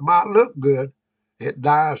though it might look good, it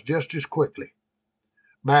dies just as quickly.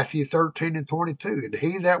 Matthew 13 and 22, and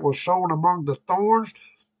he that was sown among the thorns,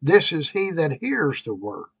 this is he that hears the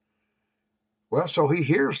word. Well, so he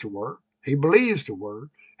hears the word, he believes the word,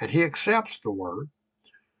 and he accepts the word.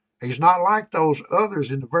 He's not like those others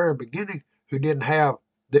in the very beginning who didn't have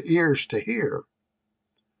the ears to hear.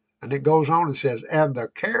 And it goes on and says, and the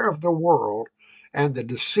care of the world and the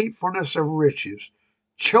deceitfulness of riches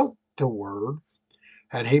choke the word,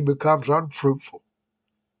 and he becomes unfruitful.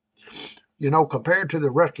 You know, compared to the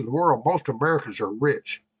rest of the world, most Americans are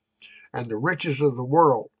rich. And the riches of the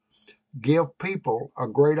world give people a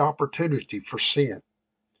great opportunity for sin.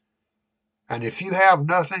 And if you have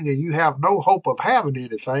nothing and you have no hope of having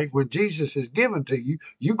anything, when Jesus is given to you,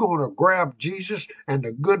 you're going to grab Jesus and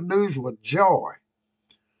the good news with joy.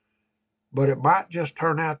 But it might just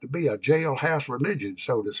turn out to be a jailhouse religion,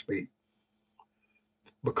 so to speak.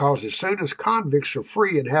 Because as soon as convicts are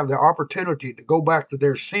free and have the opportunity to go back to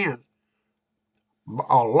their sins,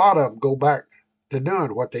 a lot of them go back to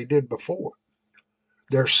doing what they did before.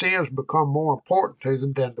 Their sins become more important to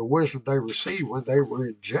them than the wisdom they received when they were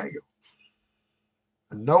in jail.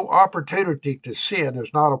 And no opportunity to sin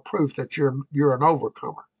is not a proof that you're an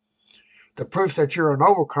overcomer. The proof that you're an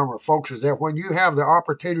overcomer, folks, is that when you have the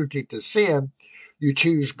opportunity to sin, you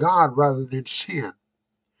choose God rather than sin.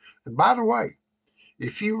 And by the way,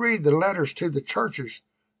 if you read the letters to the churches,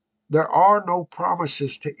 there are no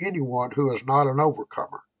promises to anyone who is not an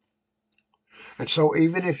overcomer. And so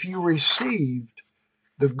even if you received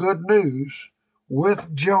the good news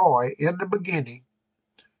with joy in the beginning,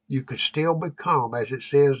 you could still become, as it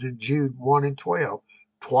says in Jude 1 and 12,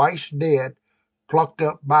 twice dead, plucked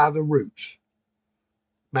up by the roots.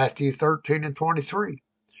 Matthew 13 and 23.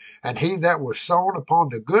 And he that was sown upon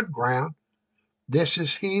the good ground, this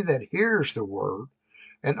is he that hears the word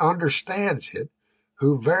and understands it,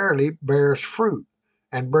 who verily bears fruit,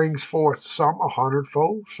 and brings forth some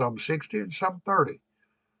 100-fold, some 60, and some 30.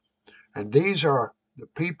 And these are the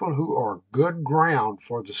people who are good ground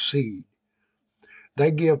for the seed.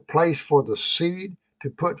 They give place for the seed to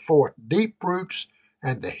put forth deep roots,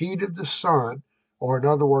 and the heat of the sun, or in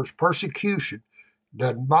other words, persecution,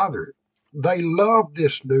 doesn't bother it. They love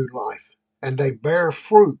this new life, and they bear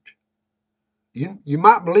fruit. You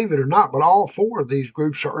might believe it or not, but all four of these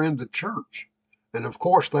groups are in the church. And of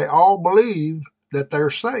course, they all believe that they're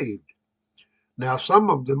saved. Now, some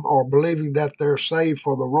of them are believing that they're saved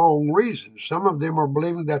for the wrong reason. Some of them are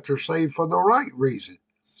believing that they're saved for the right reason.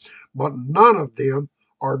 But none of them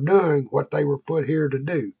are doing what they were put here to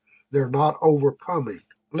do. They're not overcoming.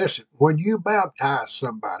 Listen, when you baptize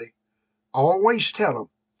somebody, always tell them,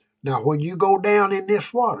 now when you go down in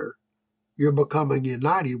this water, you're becoming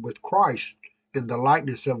united with Christ in the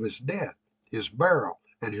likeness of his death, his burial,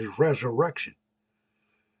 and his resurrection.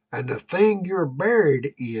 And the thing you're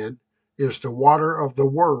buried in is the water of the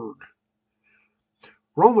Word.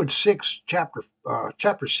 Romans 6, chapter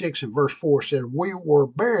 6 and verse 4 said, "We were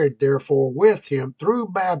buried therefore with him through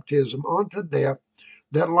baptism unto death,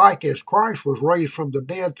 that like as Christ was raised from the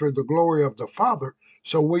dead through the glory of the Father,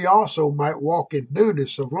 so we also might walk in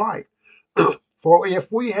newness of life. For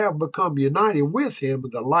if we have become united with him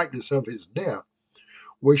in the likeness of his death,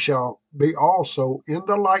 we shall be also in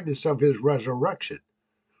the likeness of his resurrection,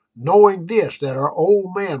 knowing this, that our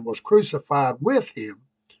old man was crucified with him,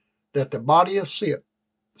 that the body of sin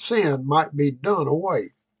might be done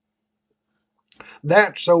away,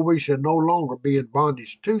 that so we should no longer be in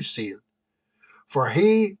bondage to sin. For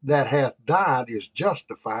he that hath died is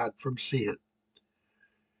justified from sin."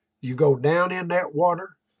 You go down in that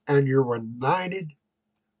water, and you're united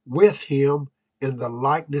with him in the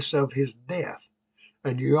likeness of his death.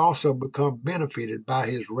 And you also become benefited by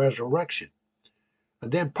his resurrection.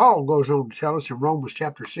 And then Paul goes on to tell us in Romans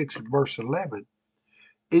chapter 6 and verse 11,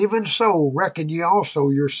 "Even so reckon ye also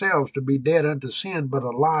yourselves to be dead unto sin, but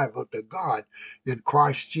alive unto God in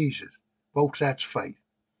Christ Jesus." Folks, that's faith.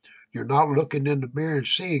 You're not looking in the mirror and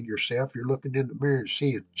seeing yourself. You're looking in the mirror and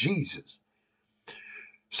seeing Jesus.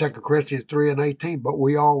 2 Corinthians 3 and 18, "But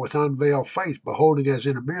we all with unveiled face, beholding as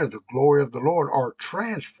in a mirror the glory of the Lord, are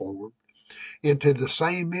transformed into the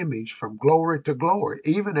same image from glory to glory,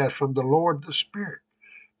 even as from the Lord the Spirit."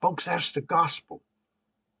 Folks, that's the gospel.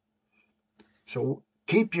 So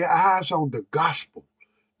keep your eyes on the gospel,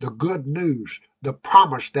 the good news, the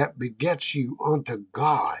promise that begets you unto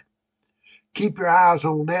God. Keep your eyes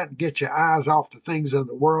on that and get your eyes off the things of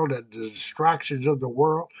the world and the distractions of the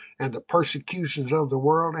world and the persecutions of the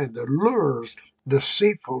world and the lures,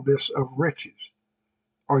 deceitfulness of riches.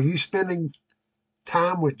 Are you spending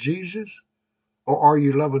time with Jesus, or are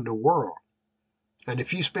you loving the world? And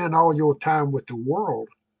if you spend all your time with the world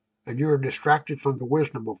and you're distracted from the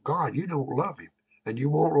wisdom of God, you don't love him, and you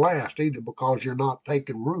won't last either, because you're not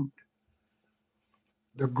taking root.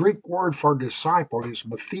 The Greek word for disciple is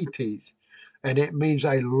mathetes, and it means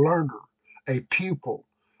a learner, a pupil,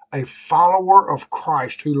 a follower of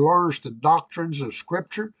Christ who learns the doctrines of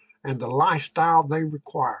Scripture and the lifestyle they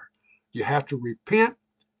require. You have to repent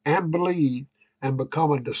and believe and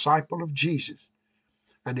become a disciple of Jesus.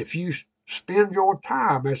 And if you spend your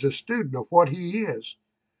time as a student of what he is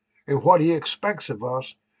and what he expects of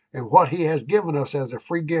us and what he has given us as a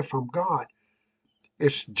free gift from God,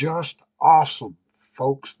 it's just awesome,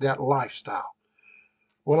 folks, that lifestyle.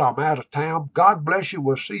 Well, I'm out of town. God bless you.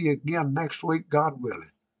 We'll see you again next week, God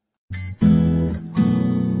willing.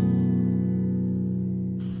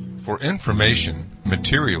 For information,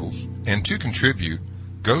 materials, and to contribute,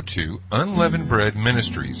 go to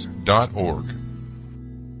unleavenedbreadministries.org.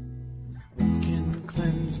 Can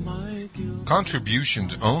cleanse my guilt.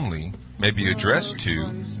 Contributions only may be addressed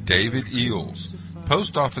to David Eels,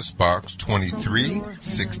 Post Office Box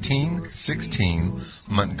 231616,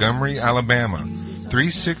 Montgomery, Alabama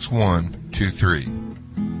 36123.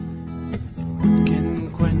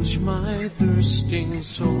 Can quench my thirsting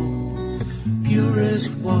soul.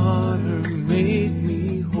 Purest water make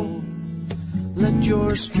me whole. Let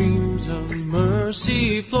your streams of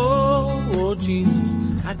mercy flow. Oh Jesus,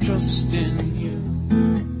 I trust in you.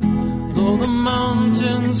 Though the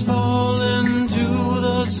mountains fall into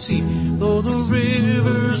the sea, though the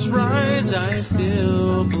rivers rise, I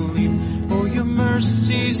still believe. For your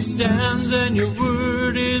mercy stands and your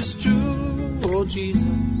word is true. Oh Jesus,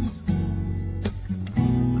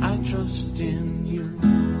 I trust in you.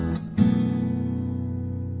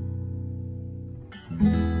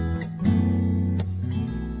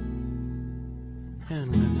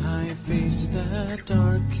 And when I face that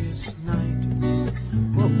darkest night,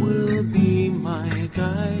 what will be my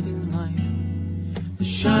guiding light? The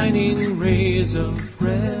shining rays of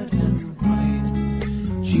red and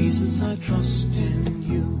white. Jesus, I trust in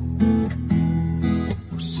you.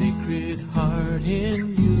 Oh, Sacred Heart,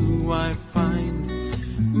 in you I find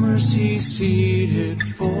mercy seated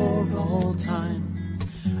for all time.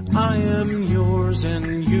 I am yours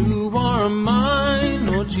and you are mine.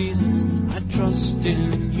 Oh Jesus, I trust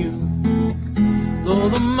in you. Though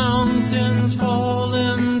the mountains fall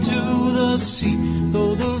into the sea,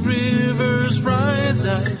 though the rivers rise,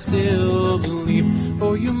 I still believe.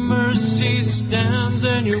 For your mercy stands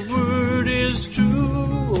and your word is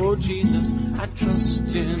true. Oh Jesus, I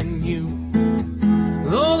trust in you.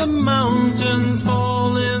 Though the mountains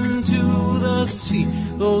fall into the sea,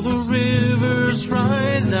 though the rivers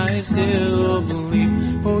rise, I still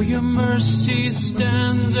believe. For your mercy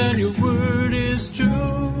stands and your word is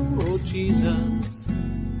true. Oh Jesus,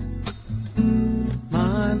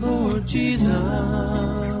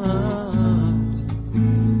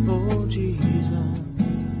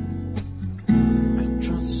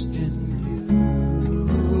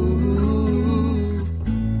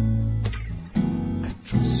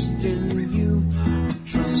 in